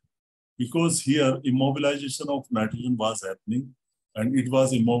period because here immobilization of nitrogen was happening and it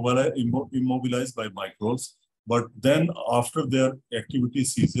was immobilized by microbes. But then after their activity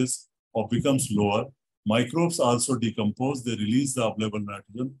ceases or becomes lower, microbes also decompose, they release the available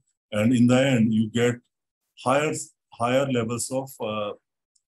nitrogen, and in the end, you get higher levels of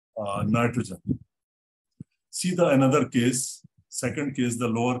nitrogen. See the another case, second case, the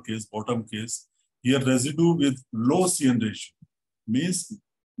lower case, bottom case. Here residue with low CN ratio means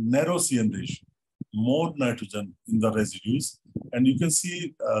narrow CN ratio, more nitrogen in the residues. And you can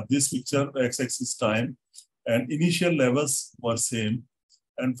see this picture, x-axis time, and initial levels were same,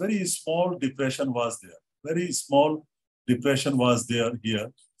 and very small depression was there. Very small depression was there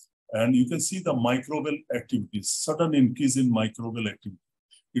here. And you can see the microbial activities, sudden increase in microbial activity.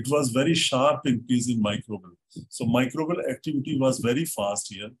 It was very sharp increase in microbial. So microbial activity was very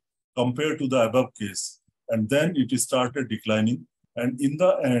fast here compared to the above case. And then it started declining. And in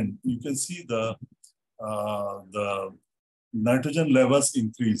the end, you can see the nitrogen levels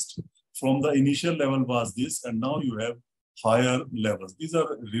increased. From the initial level was this, and now you have higher levels. These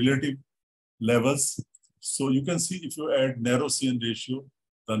are relative levels. So you can see if you add narrow CN ratio,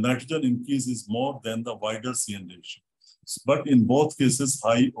 the nitrogen increase is more than the wider CN ratio. But in both cases,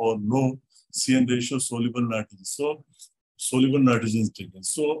 high or low CN ratio, soluble nitrogen. So soluble nitrogen is taken.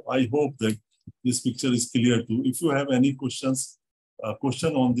 So I hope that this picture is clear too. If you have any questions,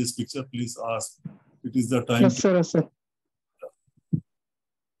 question on this picture, please ask. It is the time. Yes, sir. Yes, sir.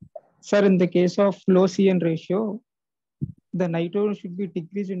 Sir, in the case of low CN ratio, the nitrogen should be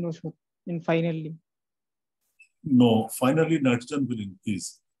decreased in finally. No, finally nitrogen will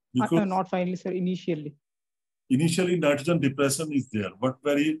increase. Because not finally, sir, initially. Initially, nitrogen depression is there, but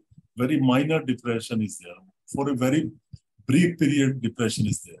very minor depression is there. For a very brief period, depression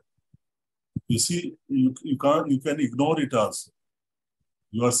is there. You see, you can ignore it also.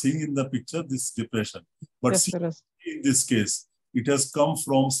 You are seeing in the picture this depression, but yes, see, sir. in this case, it has come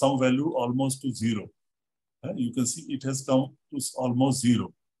from some value almost to zero. You can see it has come to almost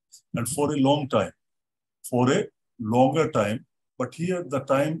zero, and for a long time, for a longer time. But here the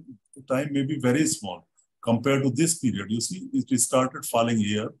time may be very small compared to this period. You see, it started falling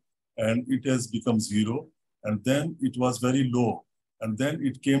here, and it has become zero, and then it was very low, and then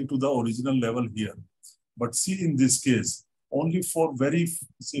it came to the original level here. But see, in this case, only for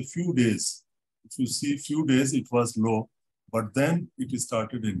few days. If you see few days, it was low, but then it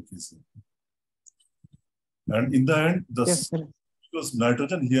started increasing. And in the end, because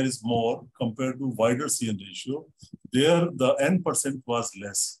nitrogen here is more compared to wider CN ratio, there the N% was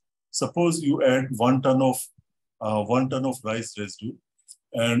less. Suppose you add 1 ton of rice residue,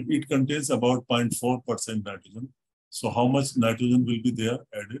 and it contains about 0.4% nitrogen. So how much nitrogen will be there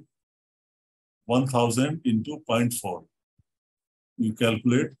added? 1000 into 0.4. You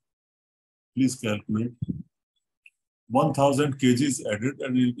calculate. Please calculate. 1000 kg is added,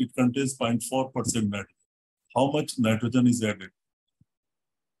 and it contains 0.4% nitrogen. How much nitrogen is added?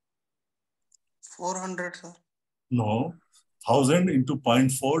 400, sir. No. 1000 into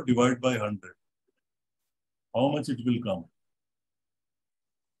 0.4 divided by 100. How much it will come?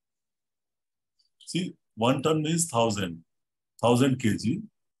 See, 1 ton is 1000 kg,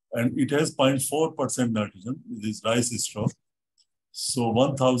 and it has 0.4% nitrogen. This is rice straw. So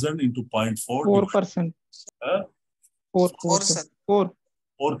 1000 into 0.4. 4%. 4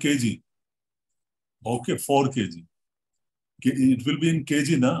 kg. Okay, 4 kg. It will be in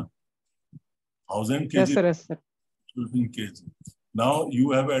kg, na? 1000 kg. Yes, sir. Yes, sir. It will be in kg. Now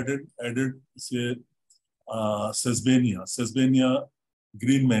you have added say, sesbania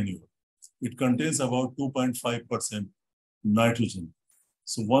green manure. It contains about 2.5% nitrogen.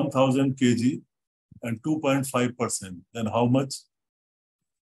 So 1000 kg and 2.5%. Then how much?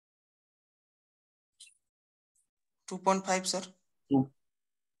 2.5, sir.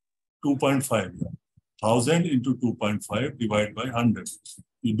 2.5. Yeah. 1000 into 2.5 divided by 100.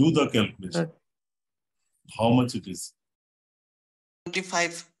 You do the calculation. How much it is?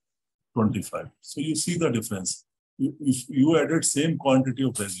 25. 25. So you see the difference. If you added same quantity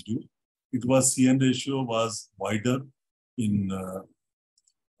of residue, it was CN ratio was wider in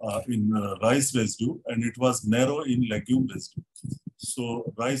rice residue, and it was narrow in legume residue.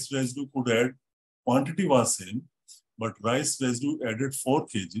 So rice residue could add, quantity was same, but rice residue added 4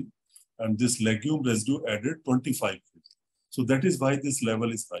 kg, and this legume residue added 25 kg. So that is why this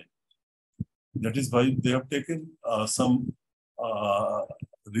level is high. That is why they have taken some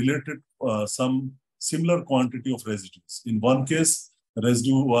some similar quantity of residues. In one case,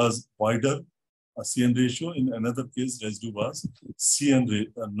 residue was wider, CN ratio. In another case, residue was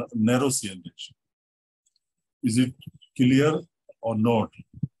narrow CN ratio. Is it clear or not?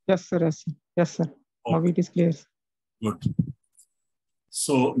 Yes, sir. Yes, sir. Yes, sir. Okay. Now it is clear. Good.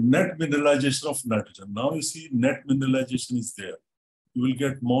 So net mineralization of nitrogen. Now you see net mineralization is there. You will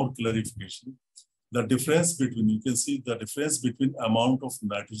get more clarification. The difference between, you can see the difference between amount of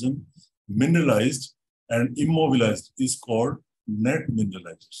nitrogen mineralized and immobilized is called net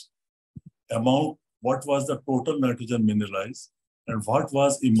mineralization. Amount, what was the total nitrogen mineralized and what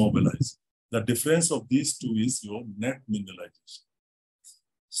was immobilized. The difference of these two is your net mineralization.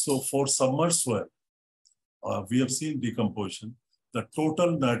 So for submerged soil, we have seen decomposition. The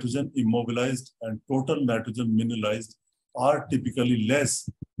total nitrogen immobilized and total nitrogen mineralized are typically less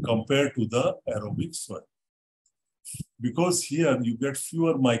compared to the aerobic soil. Because here you get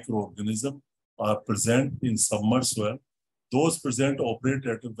fewer microorganisms are present in submerged soil, those present operate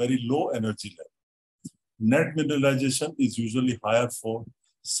at a very low energy level. Net mineralization is usually higher for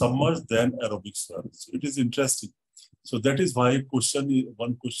submerged than aerobic soil. So it is interesting. So that is why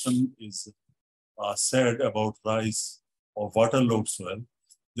one question is said about rice or waterlogged soil.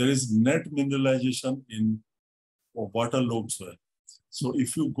 There is net mineralization in waterlogged soil. So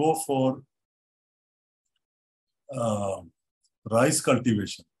if you go for rice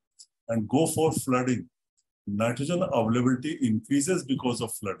cultivation and go for flooding, nitrogen availability increases because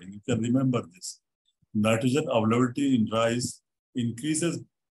of flooding. You can remember this. Nitrogen availability in rice increases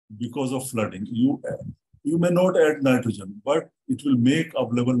because of flooding. You may not add nitrogen, but it will make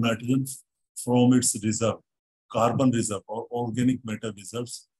available nitrogen from its reserve, carbon reserve or organic matter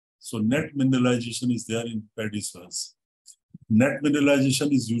reserves. So net mineralization is there in paddy soils. Net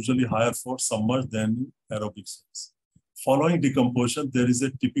mineralization is usually higher for submerged than aerobic soils. Following decomposition, there is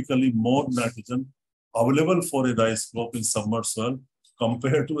a typically more nitrogen available for a rice crop in submerged soil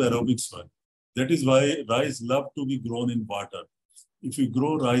compared to aerobic soil. That is why rice love to be grown in water. If you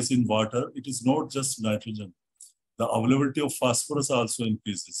grow rice in water, it is not just nitrogen. The availability of phosphorus also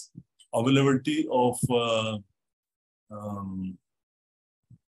increases. Availability of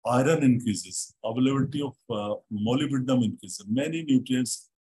iron increases. Availability of molybdenum increases. Many nutrients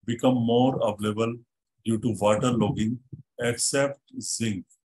become more available due to water logging, except zinc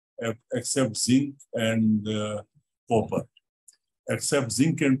and copper. Except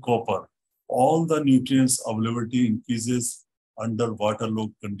zinc and copper, all the nutrients availability increases under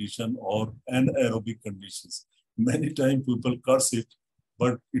waterlogged condition or anaerobic conditions. Many times people curse it,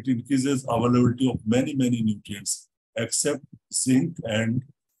 but it increases availability of many nutrients except zinc and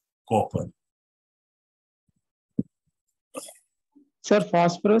copper. Sir,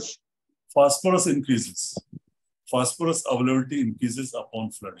 phosphorus? Phosphorus increases. Phosphorus availability increases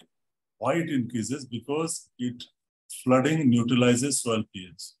upon flooding. Why it increases? Because flooding neutralizes soil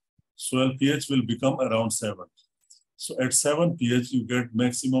pH. Soil pH will become around 7. So at 7 pH, you get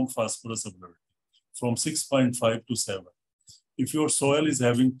maximum phosphorus availability from 6.5 to 7. If your soil is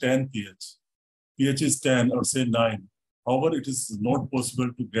having 10 pH, pH is 10 or say 9, however, it is not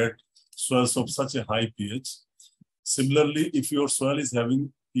possible to get soils of such a high pH. Similarly, if your soil is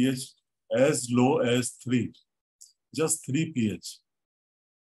having pH as low as 3, just 3 pH,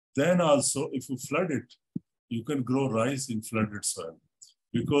 then also if you flood it, you can grow rice in flooded soil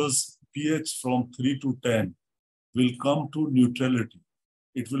because pH from 3 to 10 will come to neutrality.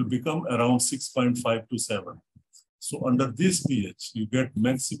 It will become around 6.5 to 7. So under this pH, you get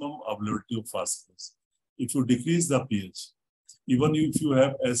maximum availability of phosphorus. If you decrease the pH, even if you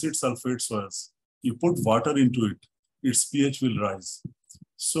have acid sulfate soils, you put water into it, its pH will rise.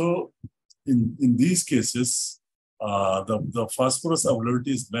 So in these cases, the phosphorus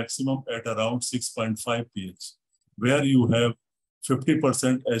availability is maximum at around 6.5 pH, where you have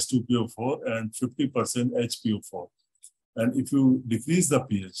 50% H2PO4 and 50% HPO4. And if you decrease the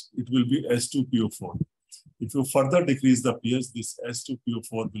pH, it will be H2PO4. If you further decrease the pH, this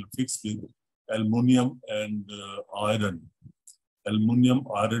H2PO4 will fix with aluminum and iron. Aluminum,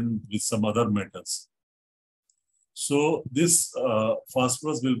 iron with some other metals. So this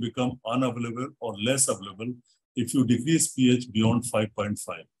phosphorus will become unavailable or less available if you decrease pH beyond 5.5.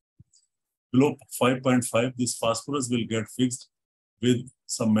 Below 5.5, this phosphorus will get fixed with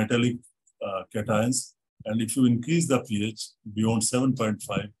some metallic cations. And if you increase the pH beyond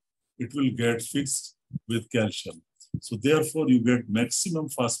 7.5, it will get fixed with calcium. So therefore, you get maximum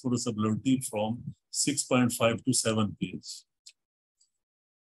phosphorus availability from 6.5 to 7 pH.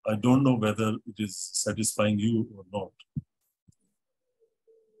 I don't know whether it is satisfying you or not.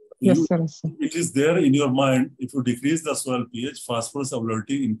 Yes, sir. It is there in your mind. If you decrease the soil pH, phosphorus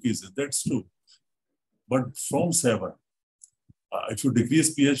availability increases. That's true. But from 7, if you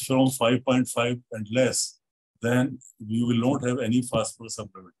decrease pH from 5.5 and less, then you will not have any phosphorus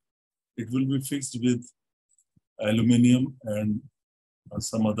availability. It will be fixed with aluminum and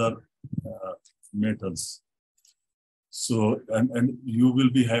some other metals. So, and you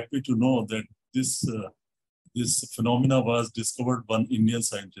will be happy to know that this phenomena was discovered by one Indian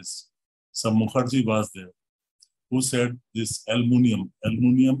scientist. Some Mukherjee was there, who said this aluminium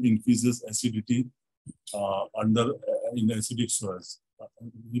increases acidity in acidic soils.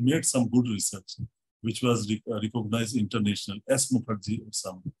 He made some good research, which was recognized international. S. Mukherjee or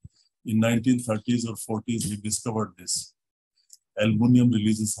some. In 1930s or 40s, he discovered this. Aluminium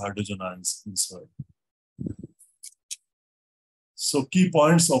releases hydrogen ions in soil. So key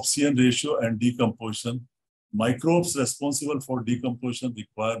points of CN ratio and decomposition. Microbes responsible for decomposition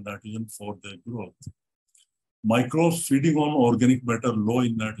require nitrogen for their growth. Microbes feeding on organic matter low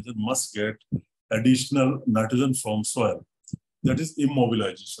in nitrogen must get additional nitrogen from soil. That is,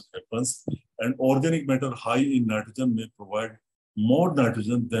 immobilization happens, and organic matter high in nitrogen may provide more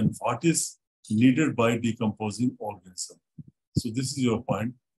nitrogen than what is needed by decomposing organism. So this is your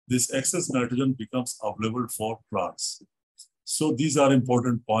point. This excess nitrogen becomes available for plants. So these are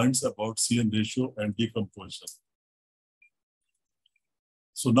important points about CN ratio and decomposition.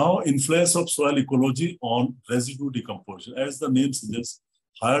 So now influence of soil ecology on residue decomposition. As the name suggests,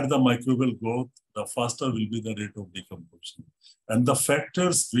 higher the microbial growth, the faster will be the rate of decomposition. And the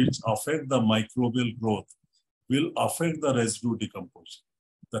factors which affect the microbial growth will affect the residue decomposition.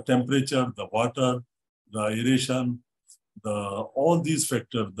 The temperature, the water, the aeration, all these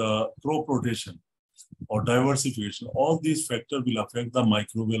factors, the crop rotation or diversification, all these factors will affect the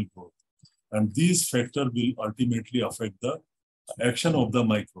microbial growth. And these factors will ultimately affect the action of the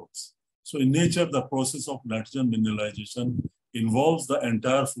microbes. So in nature, the process of nitrogen mineralization involves the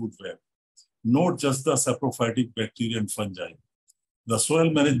entire food web, not just the saprophytic bacteria and fungi. The soil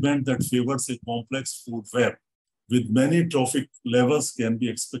management that favors a complex food web with many trophic levels can be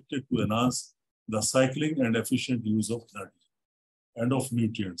expected to enhance the cycling and efficient use of nitrogen and of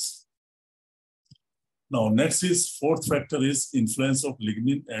nutrients. Now, next is fourth factor is influence of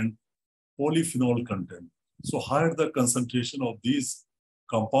lignin and polyphenol content. So higher the concentration of these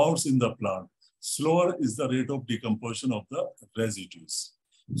compounds in the plant, slower is the rate of decomposition of the residues.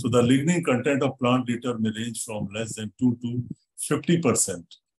 So the lignin content of plant litter may range from less than 2 to 50%.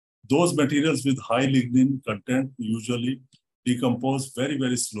 Those materials with high lignin content usually decompose very,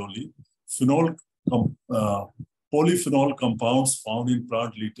 very slowly. Polyphenol compounds found in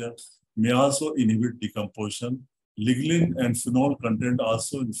plant litter may also inhibit decomposition. Lignin and phenol content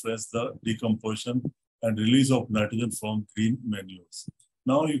also influence the decomposition and release of nitrogen from green manures.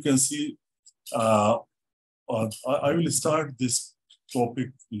 Now you can see, I will start this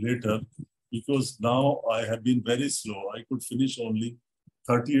topic later because now I have been very slow. I could finish only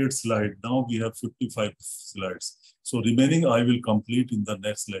 38 slides. Now we have 55 slides. So remaining I will complete in the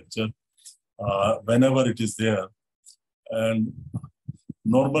next lecture whenever it is there. And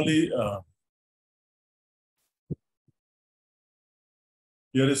normally,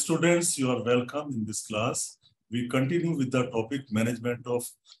 dear students, you are welcome in this class. We continue with the topic management of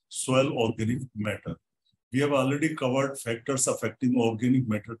soil organic matter. We have already covered factors affecting organic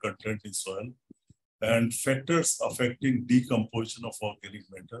matter content in soil and factors affecting decomposition of organic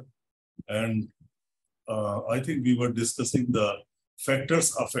matter. And I think we were discussing the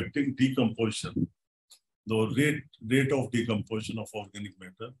factors affecting decomposition, the rate of decomposition of organic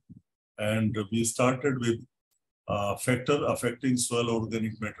matter. And we started with factor affecting soil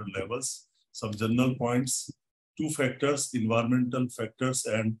organic matter levels, some general points, 2 factors, environmental factors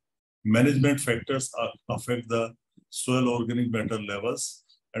and management factors affect the soil organic matter levels.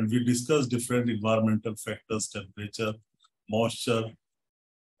 And we discussed different environmental factors, temperature, moisture,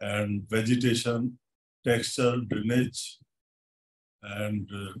 and vegetation, texture, drainage, and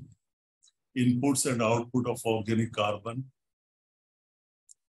inputs and output of organic carbon.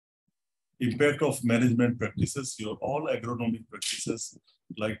 Impact of management practices, your all agronomic practices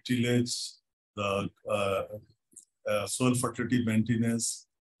like tillage, the soil fertility maintenance,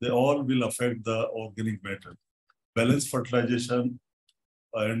 they all will affect the organic matter. Balanced fertilization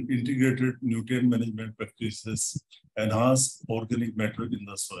and integrated nutrient management practices enhance organic matter in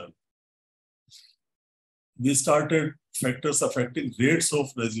the soil. We started factors affecting rates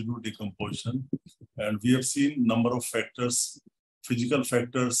of residue decomposition, and we have seen number of factors, physical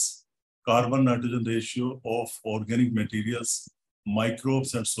factors, carbon-nitrogen ratio of organic materials,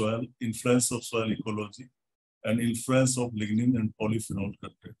 microbes and soil, influence of soil ecology, and influence of lignin and polyphenol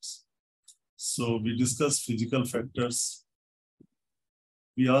contents. So we discussed physical factors.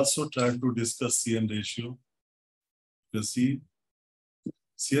 We also tried to discuss CN ratio. You see,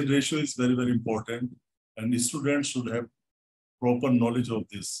 CN ratio is very, very important, and the students should have proper knowledge of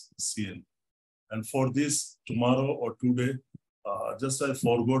this CN. And for this, tomorrow or today, just I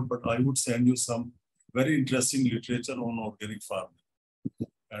forgot, but I would send you some very interesting literature on organic farming.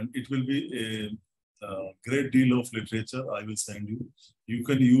 And it will be a great deal of literature I will send you. You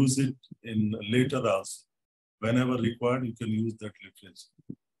can use it in later also. Whenever required, you can use that literature.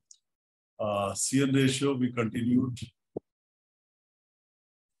 CN ratio, we continued.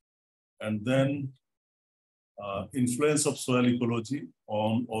 And then influence of soil ecology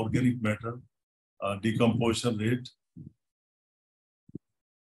on organic matter, decomposition rate.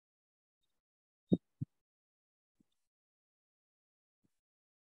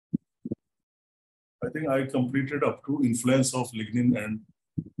 I think I completed up to influence of lignin and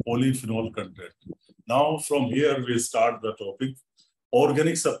polyphenol content. Now from here we start the topic,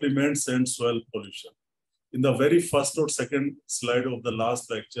 organic supplements and soil pollution. In the very first or second slide of the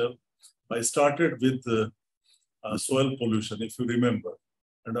last lecture, I started with soil pollution, if you remember.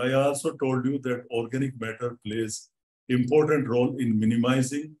 And I also told you that organic matter plays important role in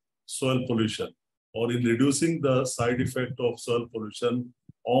minimizing soil pollution or in reducing the side effect of soil pollution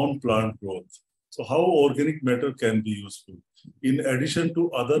on plant growth. So how organic matter can be useful? In addition to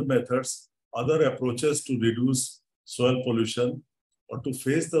other methods, other approaches to reduce soil pollution or to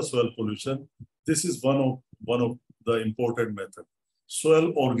face the soil pollution, this is one of the important methods,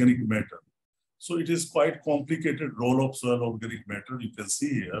 soil organic matter. So it is quite complicated role of soil organic matter, you can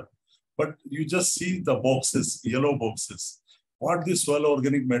see here, but you just see the boxes, yellow boxes. What this soil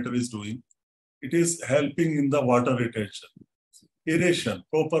organic matter is doing, it is helping in the water retention, aeration,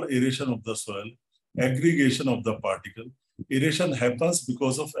 proper aeration of the soil, aggregation of the particle. Aeration happens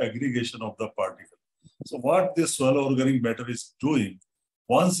because of aggregation of the particle. So what this soil organic matter is doing,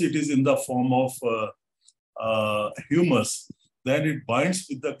 once it is in the form of humus, then it binds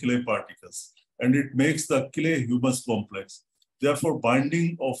with the clay particles and it makes the clay humus complex. Therefore,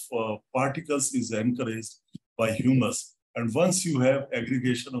 binding of particles is encouraged by humus. And once you have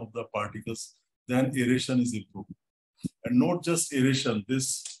aggregation of the particles, then aeration is improved. And not just aeration,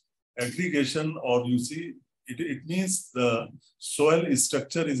 this aggregation, or you see, it means the soil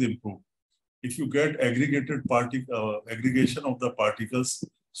structure is improved. If you get aggregation of the particles,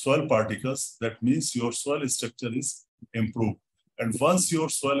 soil particles, that means your soil structure is improved. And once your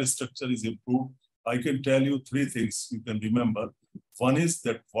soil structure is improved, I can tell you three things you can remember. One is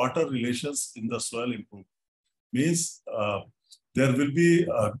that water relations in the soil improve. Means there will be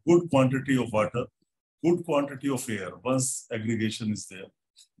a good quantity of water, good quantity of air once aggregation is there.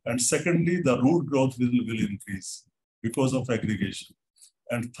 And secondly, the root growth will increase because of aggregation.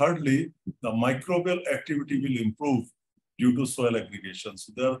 And thirdly, the microbial activity will improve due to soil aggregation.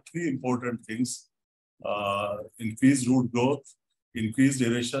 So there are three important things: increased root growth, increased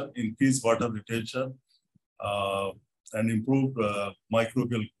aeration, increased water retention, and improved microbial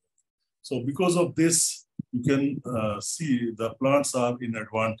growth. So because of this, you can see the plants are in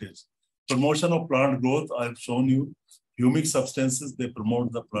advantage. Promotion of plant growth, I've shown you. Humic substances, they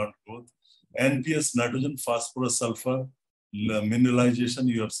promote the plant growth. NPS, nitrogen, phosphorus, sulfur, mineralization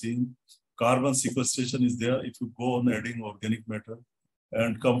you have seen. Carbon sequestration is there if you go on adding organic matter,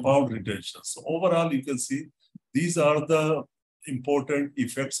 and compound retention. So overall, you can see these are the important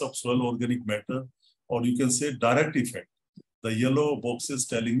effects of soil organic matter, or you can say direct effect. The yellow boxes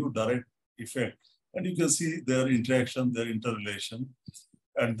telling you direct effect. And you can see their interaction, their interrelation.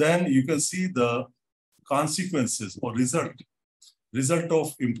 And then you can see the consequences or result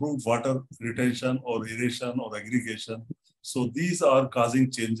of improved water retention or aeration or aggregation. So these are causing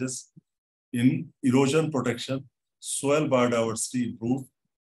changes in erosion protection, soil biodiversity improve,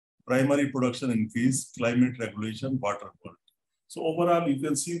 primary production increase, climate regulation, water quality. So overall, you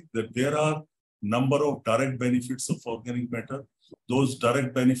can see that there are number of direct benefits of organic matter. Those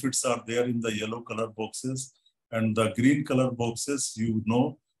direct benefits are there in the yellow color boxes, and the green color boxes, you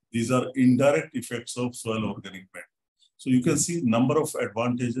know, these are indirect effects of soil organic matter. So you can see number of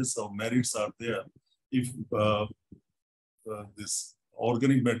advantages or merits are there if this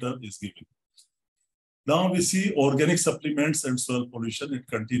organic matter is given. Now we see organic supplements and soil pollution, it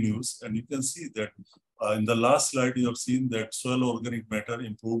continues. And you can see that in the last slide, you have seen that soil organic matter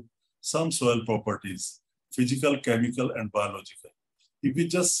improved some soil properties, physical, chemical, and biological. If we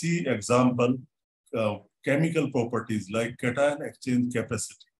just see example, chemical properties like cation exchange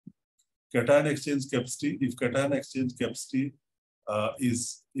capacity. Cation exchange capacity, if cation exchange capacity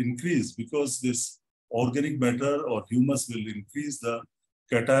is increased because this organic matter or humus will increase the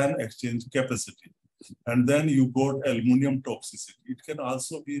cation exchange capacity. And then you got aluminum toxicity. It can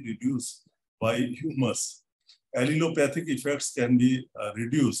also be reduced by humus. Allelopathic effects can be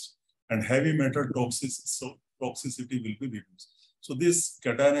reduced, and heavy metal toxicity will be reduced. So this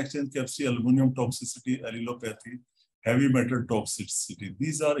cation exchange capacity, aluminum toxicity, allelopathy, heavy metal toxicity,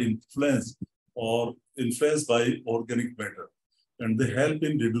 these are influenced or influenced by organic matter, and they help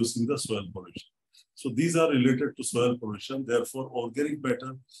in reducing the soil pollution. So these are related to soil pollution. Therefore, organic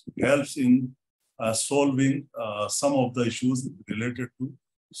matter helps in solving some of the issues related to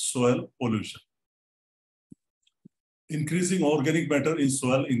soil pollution. Increasing organic matter in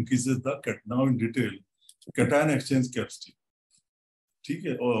soil increases the, now in detail, cation exchange capacity.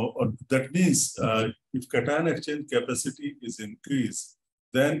 That means if cation exchange capacity is increased,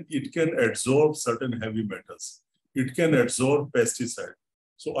 then it can absorb certain heavy metals. It can absorb pesticide.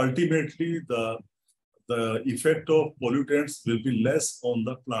 So ultimately, the effect of pollutants will be less on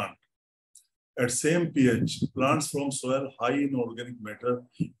the plant. At same pH, plants from soil high in organic matter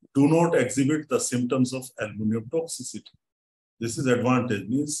do not exhibit the symptoms of aluminum toxicity. This is advantage,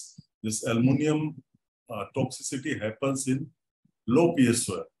 means this aluminum toxicity happens in low pH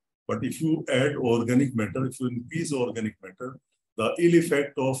soil. But if you add organic matter, if you increase organic matter, the ill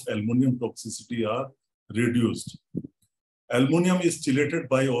effect of aluminum toxicity are reduced. Aluminum is chelated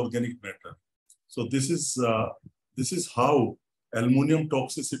by organic matter. So this is how aluminum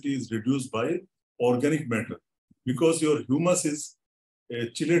toxicity is reduced by organic matter, because your humus is a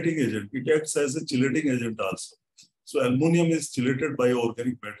chelating agent. It acts as a chelating agent also. So aluminum is chelated by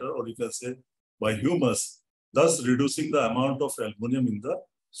organic matter, or you can say by humus, thus reducing the amount of aluminum in the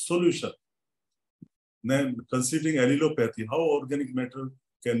solution. Then considering allelopathy, how organic matter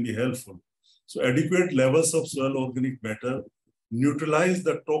can be helpful. So adequate levels of soil organic matter neutralize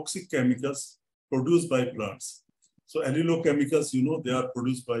the toxic chemicals produced by plants. So allelochemicals, you know, they are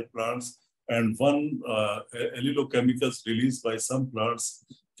produced by plants, and one allelochemicals released by some plants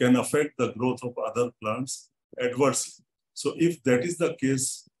can affect the growth of other plants adversely. So if that is the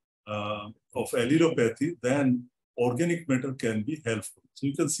case of allelopathy, then organic matter can be helpful. So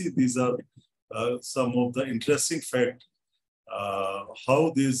you can see these are some of the interesting facts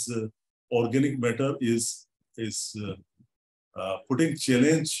how this organic matter is putting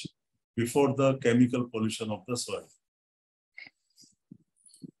challenge before the chemical pollution of the soil.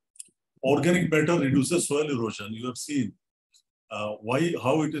 Organic matter reduces soil erosion. You have seen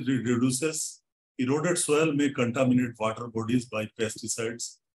how it reduces. Eroded soil may contaminate water bodies by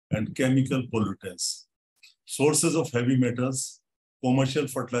pesticides and chemical pollutants. Sources of heavy metals, commercial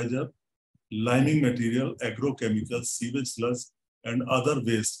fertilizer, liming material, agrochemicals, sewage sludge, and other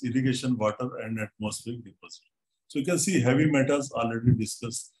waste, irrigation water, and atmospheric deposit. So you can see heavy metals already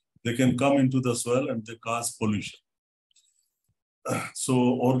discussed. They can come into the soil and they cause pollution. So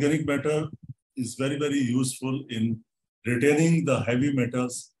organic matter is very, very useful in retaining the heavy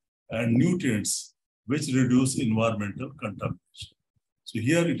metals and nutrients which reduce environmental contamination. So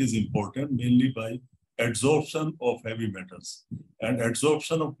here it is important mainly by adsorption of heavy metals, and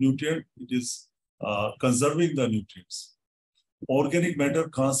adsorption of nutrient, it is conserving the nutrients. Organic matter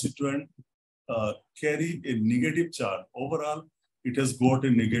constituent carry a negative charge. Overall, it has got a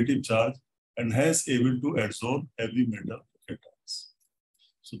negative charge and has able to adsorb heavy metal cations.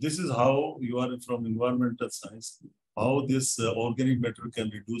 So this is how you are from environmental science, how this organic matter can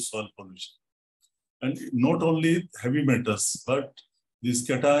reduce soil pollution. And not only heavy metals, but this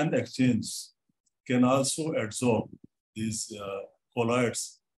cation exchange can also adsorb these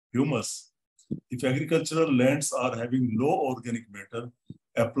colloids, humus. If agricultural lands are having low organic matter,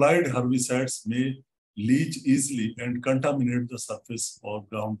 applied herbicides may leach easily and contaminate the surface or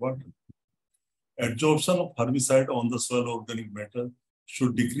groundwater. Adsorption of herbicide on the soil organic matter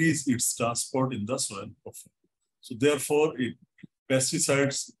should decrease its transport in the soil profile. So therefore,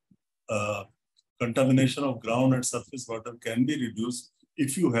 pesticides, contamination of ground and surface water can be reduced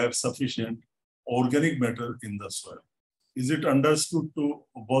if you have sufficient organic matter in the soil. Is it understood to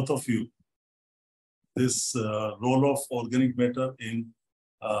both of you, this role of organic matter in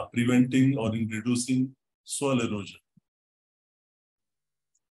preventing or in reducing soil erosion?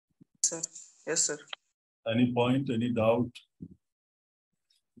 Sir. Yes, sir. Any point, any doubt?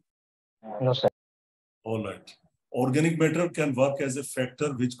 No, sir. All right. Organic matter can work as a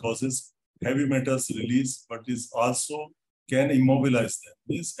factor which causes heavy metals release, but is also can immobilize them.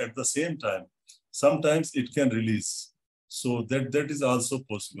 Means at the same time, sometimes it can release. So that is also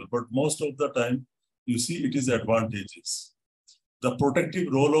possible. But most of the time, you see it is advantageous. The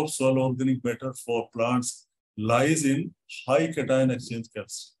protective role of soil organic matter for plants lies in high cation exchange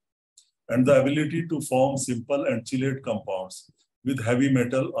capacity and the ability to form simple and chelate compounds with heavy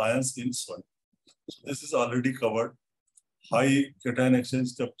metal ions in soil. So this is already covered. High cation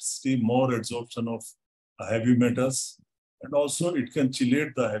exchange capacity, more adsorption of heavy metals, and also it can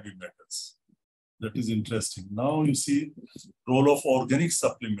chelate the heavy metals. That is interesting. Now you see role of organic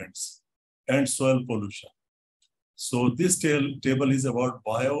supplements and soil pollution. So this table is about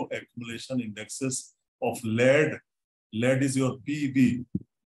bioaccumulation indexes of lead. Lead is your PB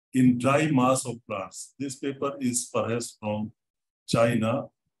in dry mass of plants. This paper is perhaps from China.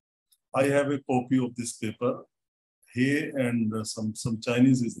 I have a copy of this paper. Here and some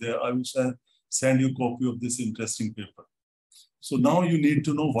Chinese is there. I will send you a copy of this interesting paper. So now you need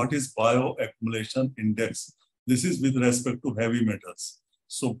to know what is bioaccumulation index. This is with respect to heavy metals.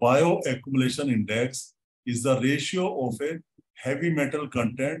 So bioaccumulation index is the ratio of a heavy metal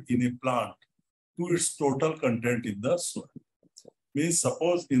content in a plant to its total content in the soil. Means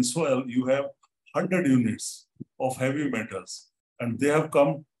suppose in soil you have 100 units of heavy metals and they have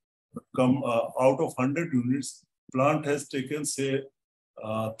come out of 100 units, plant has taken say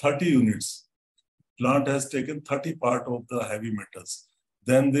 30 units. Plant has taken 30 part of the heavy metals.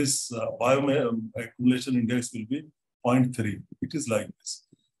 Then this bioaccumulation index will be 0.3. It is like this.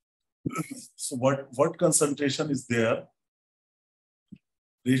 So what concentration is there?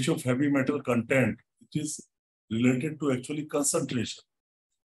 Ratio of heavy metal content, it is related to actually concentration,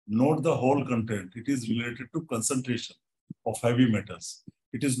 not the whole content. It is related to concentration of heavy metals.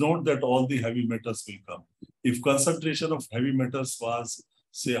 It is not that all the heavy metals will come. If concentration of heavy metals was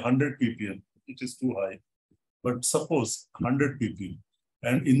say 100 ppm, it is too high. But suppose 100 ppm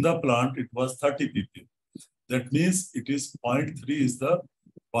and in the plant it was 30 ppm. That means it is 0.3 is the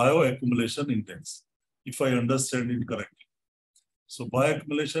bioaccumulation index, if I understand it correctly. So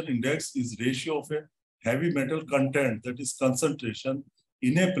bioaccumulation index is ratio of a heavy metal content, that is concentration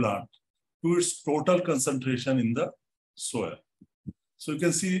in a plant to its total concentration in the soil. So you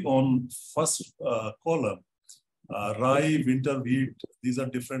can see on first column, rye, winter wheat, these are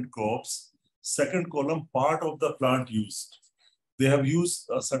different crops. Second column, part of the plant used. They have used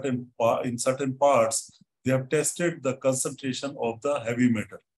a in certain parts, they have tested the concentration of the heavy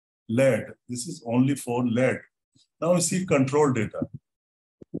metal, lead. This is only for lead. Now we see control data.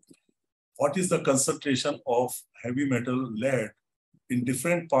 What is the concentration of heavy metal lead in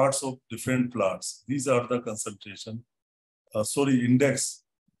different parts of different plants? These are the concentration, index,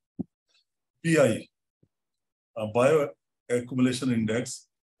 PI, bioaccumulation index,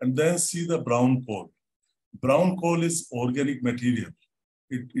 and then see the brown coal. Brown coal is organic material.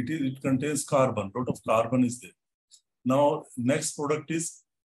 It contains carbon, lot of carbon is there. Now, next product is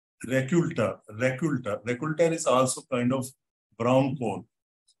reculter. Reculter is also kind of brown coal.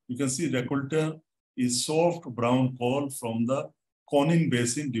 You can see reculter is soft brown coal from the Conin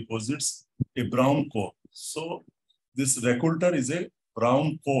Basin deposits, a brown coal. So this reculter is a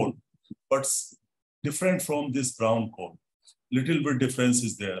brown coal, but different from this brown coal. Little bit difference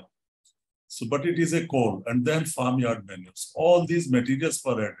is there. So, but it is a coal, and then farmyard manures. All these materials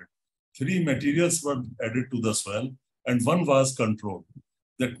were added. 3 materials were added to the soil, and 1 was controlled.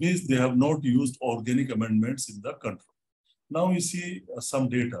 That means they have not used organic amendments in the control. Now you see some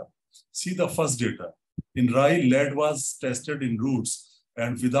data. See the first data. In rye, lead was tested in roots,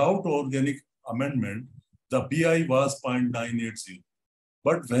 and without organic amendment, the BI was 0.980.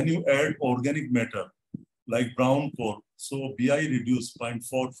 But when you add organic matter, like brown coal, so BI reduced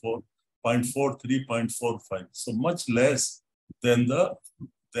 0.44, 0.43, 0.45. So much less than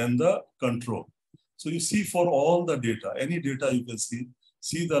the control. So you see for all the data, any data you can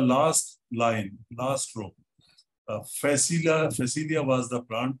see the last line, last row. Phacelia was the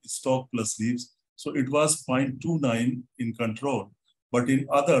plant, stalk plus leaves. So it was 0.29 in control, but in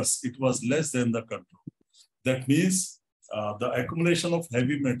others, it was less than the control. That means the accumulation of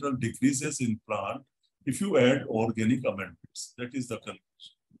heavy metal decreases in plant if you add organic amendments. That is the conclusion.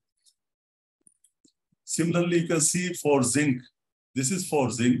 Similarly, you can see for zinc. This is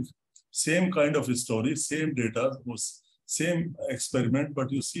for zinc. Same kind of story, same data, same experiment, but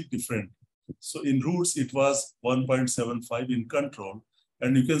you see different. So in roots, it was 1.75 in control,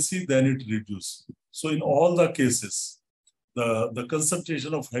 and you can see then it reduced. So in all the cases, the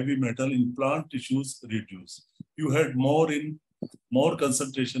concentration of heavy metal in plant tissues reduced. You had more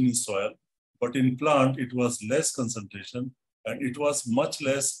concentration in soil, but in plant, it was less concentration, and it was much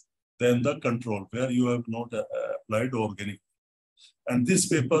less than the control, where you have not applied organic. And this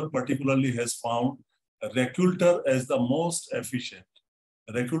paper particularly has found reculter as the most efficient.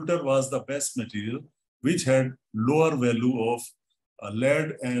 Reculter was the best material, which had lower value of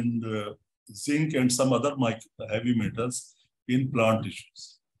lead and zinc and some other heavy metals in plant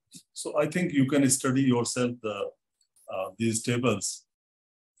tissues. So I think you can study yourself these tables.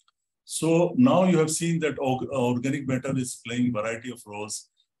 So now you have seen that organic matter is playing variety of roles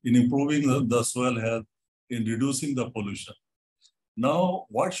in improving the soil health, in reducing the pollution. Now,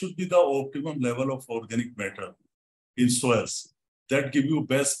 what should be the optimum level of organic matter in soils that give you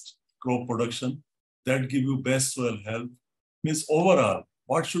best crop production that give you best soil health. Means overall,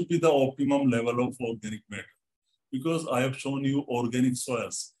 what should be the optimum level of organic matter? Because I have shown you organic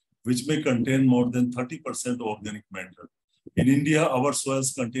soils, which may contain more than 30% organic matter. In India, our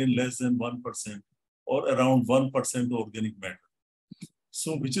soils contain less than 1% or around 1% organic matter.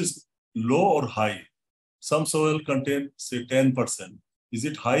 So which is low or high? Some soil contain, say, 10%. Is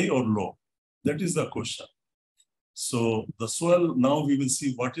it high or low? That is the question. So the soil, now we will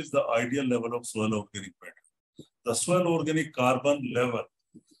see what is the ideal level of soil organic matter. The soil organic carbon level,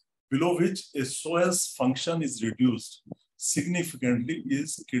 below which a soil's function is reduced significantly,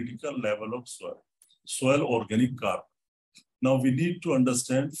 is critical level of soil organic carbon. Now we need to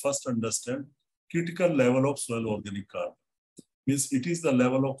first understand critical level of soil organic carbon. Means it is the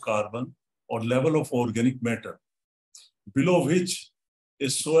level of carbon or level of organic matter below which a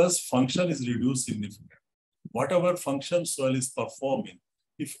soil's function is reduced significantly. Whatever function soil is performing,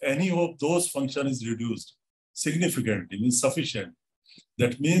 if any of those function is reduced significantly, means sufficient,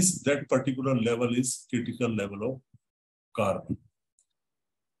 that means that particular level is critical level of carbon.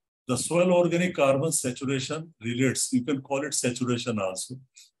 The soil organic carbon saturation relates, you can call it saturation also,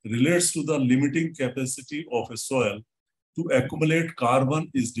 relates to the limiting capacity of a soil to accumulate carbon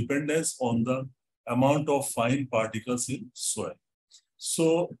is dependence on the amount of fine particles in soil.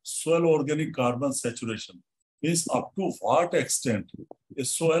 So soil organic carbon saturation means up to what extent a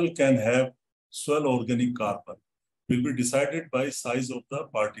soil can have soil organic carbon will be decided by size of the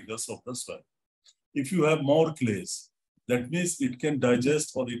particles of the soil. If you have more clays, that means it can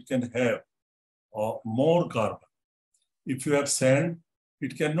digest or it can have more carbon. If you have sand,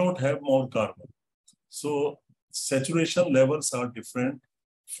 it cannot have more carbon. So saturation levels are different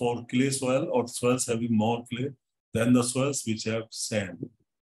for clay soil or soils having more clay than the soils which have sand.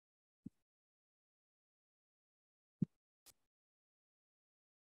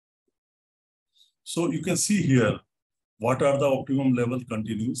 So you can see here what are the optimum level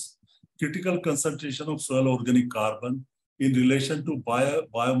continues. Critical concentration of soil organic carbon in relation to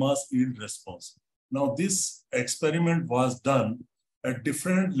biomass yield response. Now this experiment was done at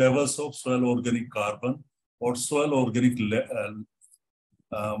different levels of soil organic carbon or soil organic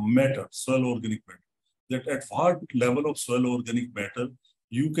matter, soil organic matter. That at what level of soil organic matter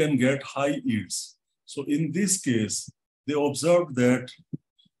you can get high yields. So in this case, they observed that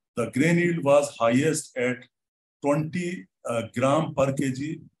the grain yield was highest at 20 gram per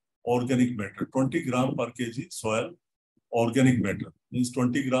kg organic matter, 20 gram per kg soil organic matter, means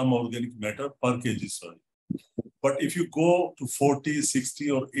 20 gram organic matter per kg soil. But if you go to 40,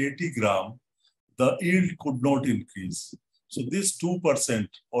 60 or 80 gram, the yield could not increase. So this 2%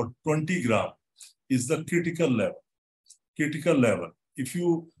 or 20 gram is the critical level. Critical level. If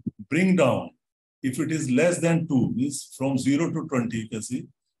you bring down, if it is less than 2, means from 0 to 20, you can see,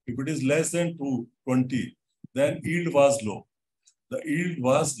 if it is less than 20, then yield was low. The yield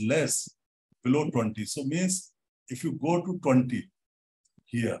was less below 20. So means if you go to 20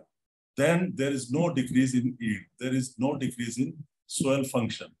 here, then there is no decrease in yield. There is no decrease in soil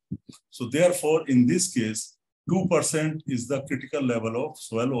function. So therefore, in this case, 2% is the critical level of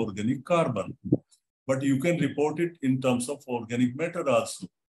soil organic carbon. But you can report it in terms of organic matter also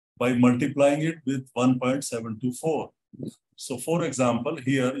by multiplying it with 1.724. So for example,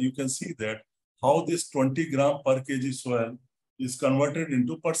 here you can see that how this 20 gram per kg soil is converted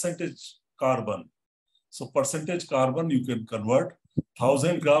into percentage carbon. So percentage carbon you can convert.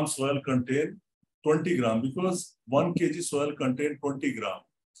 1000 gram soil contain 20 gram because 1 kg soil contain 20 gram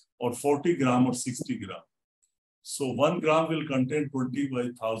or 40 gram or 60 gram. So 1 gram will contain 20 by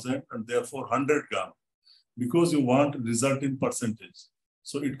 1000 and therefore 100 gram because you want result in percentage.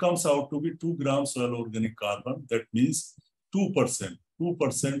 So it comes out to be 2 gram soil organic carbon. That means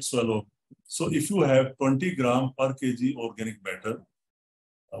 2% soil organic. So if you have 20 gram per kg organic matter,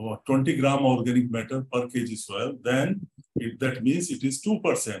 20 gram organic matter per kg soil, then that means it is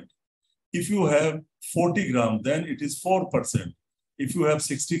 2%. If you have 40 gram, then it is 4%. If you have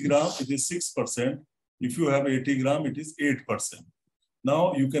 60 gram, it is 6%. If you have 80 gram, it is 8%.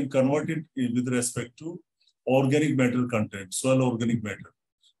 Now you can convert it with respect to organic matter content, soil organic matter.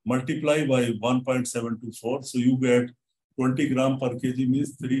 Multiply by 1.724, so you get 20 gram per kg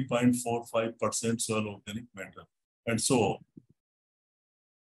means 3.45% soil organic matter, and so on.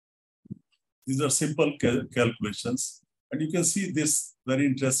 These are simple calculations, and you can see this very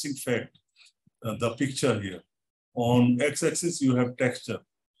interesting fact, the picture here. On x-axis, you have texture,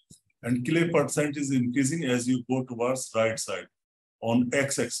 and clay percent is increasing as you go towards right side on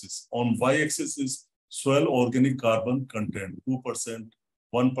x-axis. On y-axis is soil organic carbon content, 2%,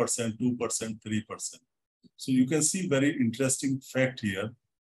 1%, 2%, 3%. So you can see very interesting fact here.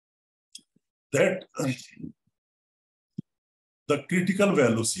 that the critical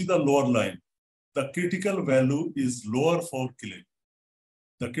value, see the lower line, the critical value is lower for clay.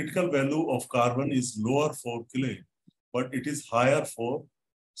 The critical value of carbon is lower for clay, but it is higher for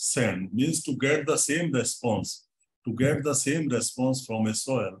sand. Means to get the same response, from a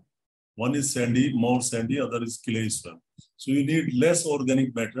soil, one is sandy, more sandy, other is clay soil. So you need less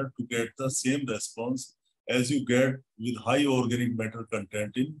organic matter to get the same response as you get with high organic matter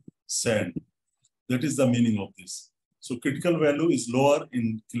content in sand. That is the meaning of this. So critical value is lower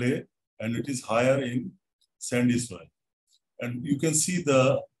in clay and it is higher in sandy soil. And you can see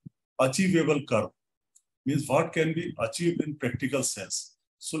the achievable curve, means what can be achieved in practical sense.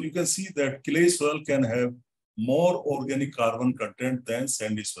 So you can see that clay soil can have more organic carbon content than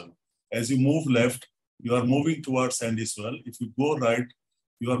sandy soil. As you move left, you are moving towards sandy soil. If you go right,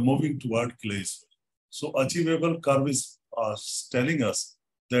 you are moving toward clay soil. So achievable curve is telling us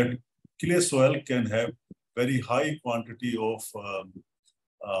that clay soil can have very high quantity of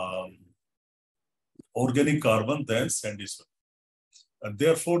organic carbon than sandy soil. And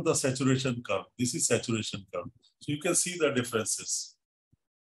therefore the saturation curve, this is saturation curve. So you can see the differences.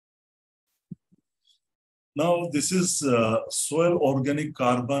 Now this is soil organic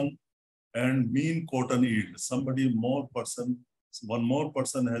carbon and mean cotton yield. One more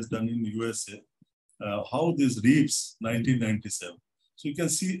person has done in USA how this reaps 1997. So you can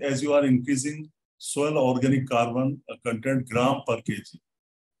see as you are increasing soil organic carbon content gram per kg,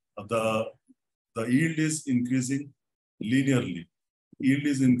 the yield is increasing linearly. Yield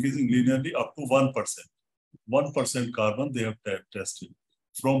is increasing linearly up to 1%. 1% carbon they have tested.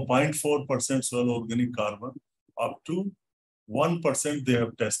 From 0.4% soil organic carbon up to 1% they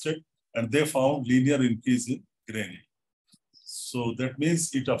have tested, and they found linear increase in grain yield. So that means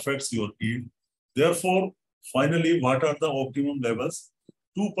it affects your yield. Therefore, finally, what are the optimum levels?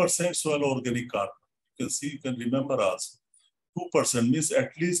 2% soil organic carbon. You can see, you can remember also. 2% means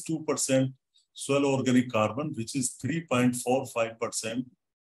at least 2% soil organic carbon, which is 3.45%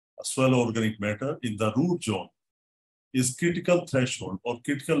 soil organic matter in the root zone, is critical threshold or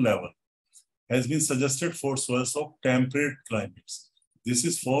critical level, has been suggested for soils of temperate climates. This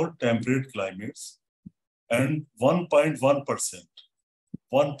is for temperate climates. And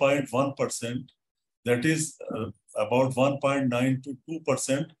 1.1%, that is about 1.9 to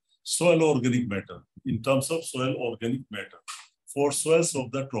 2% soil organic matter in terms of soil organic matter for soils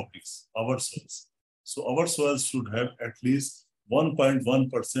of the tropics, our soils. So our soils should have at least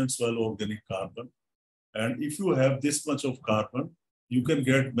 1.1% soil organic carbon. And if you have this much of carbon, you can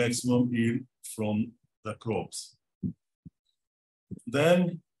get maximum yield from the crops.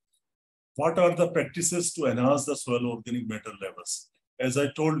 Then, what are the practices to enhance the soil organic matter levels? As I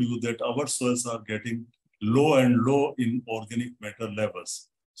told you that our soils are getting low and low in organic matter levels.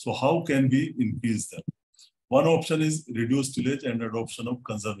 So how can we increase them? One option is reduced tillage and adoption of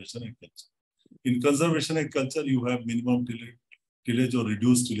conservation agriculture. In conservation agriculture, you have minimum tillage or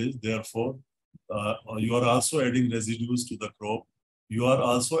reduced tillage. Therefore, you are also adding residues to the crop. You are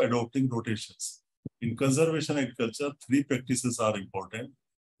also adopting rotations. In conservation agriculture, three practices are important.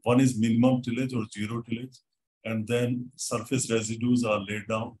 One is minimum tillage or zero tillage, and then surface residues are laid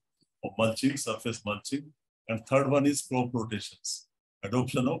down, or mulching, surface mulching. And third one is crop rotations,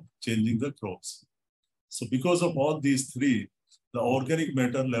 adoption of changing the crops. So because of all these three, the organic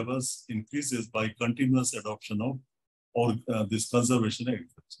matter levels increases by continuous adoption of this conservation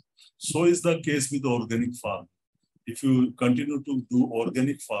agriculture. So is the case with organic farming. If you continue to do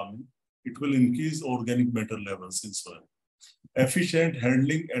organic farming, it will increase organic matter levels in soil. Efficient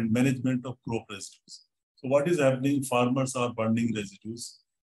handling and management of crop residues. So what is happening? Farmers are burning residues.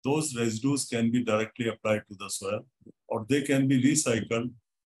 Those residues can be directly applied to the soil, or they can be recycled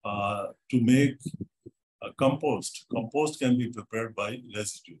to make compost. Compost can be prepared by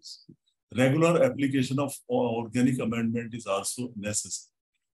residues. Regular application of organic amendment is also necessary.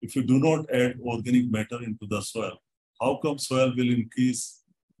 If you do not add organic matter into the soil, how come soil will increase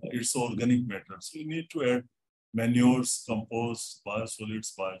its organic matter? So you need to add manures, compost,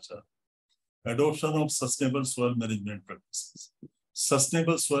 biosolids, biochar. Adoption of sustainable soil management practices.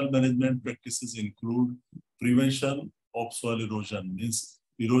 Sustainable soil management practices include prevention of soil erosion, means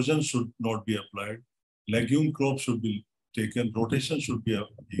erosion should not be applied. Legume crops should be taken, rotation should be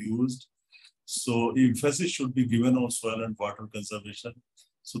used. So emphasis should be given on soil and water conservation.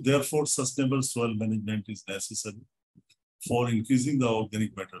 So therefore, sustainable soil management is necessary for increasing the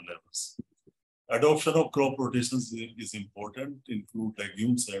organic matter levels. Adoption of crop rotations is important, include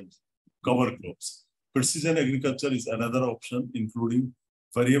legumes and cover crops. Precision agriculture is another option, including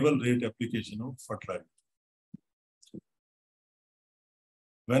variable rate application of fertilizer.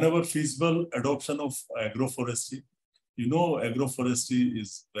 Whenever feasible, adoption of agroforestry. You know, agroforestry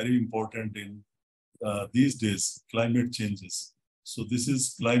is very important in these days, climate changes. So this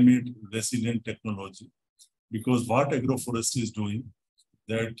is climate resilient technology, because what agroforestry is doing,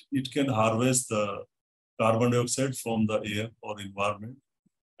 that it can harvest the carbon dioxide from the air or environment.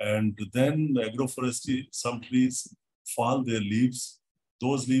 And then agroforestry, some trees fall their leaves.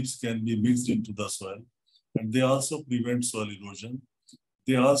 Those leaves can be mixed into the soil. And they also prevent soil erosion.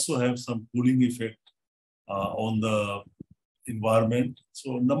 They also have some cooling effect on the environment.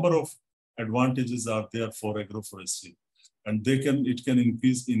 So a number of advantages are there for agroforestry. And it can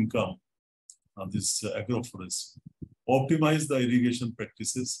increase income on this agroforestry. Optimize the irrigation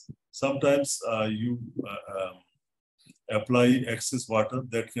practices. Sometimes you apply excess water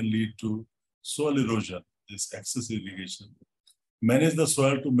that can lead to soil erosion, this excess irrigation. Manage the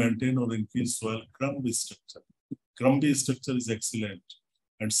soil to maintain or increase soil crumb structure. Crumb structure is excellent,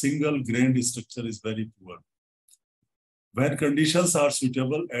 and single-grained structure is very poor. When conditions are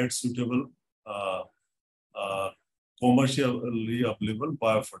suitable, add suitable commercially available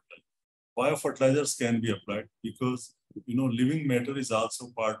biofertilizer. Biofertilizers can be applied because, you know, living matter is also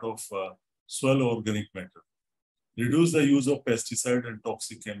part of soil organic matter. Reduce the use of pesticide and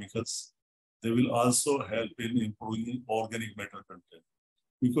toxic chemicals. They will also help in improving organic matter content.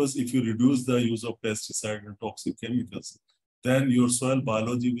 Because if you reduce the use of pesticide and toxic chemicals, then your soil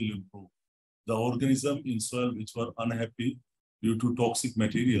biology will improve. The organism in soil which were unhappy due to toxic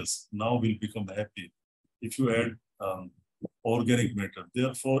materials now will become happy if you add organic matter.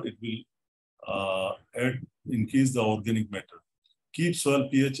 Therefore, it will increase the organic matter. Keep soil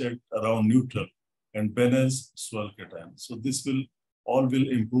pH at around neutral and balance soil cation. So this will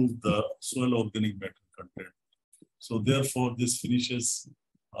improve the soil organic matter content. So therefore, this finishes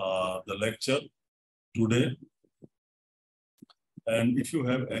the lecture today. And if you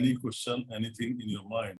have any question, anything in your mind,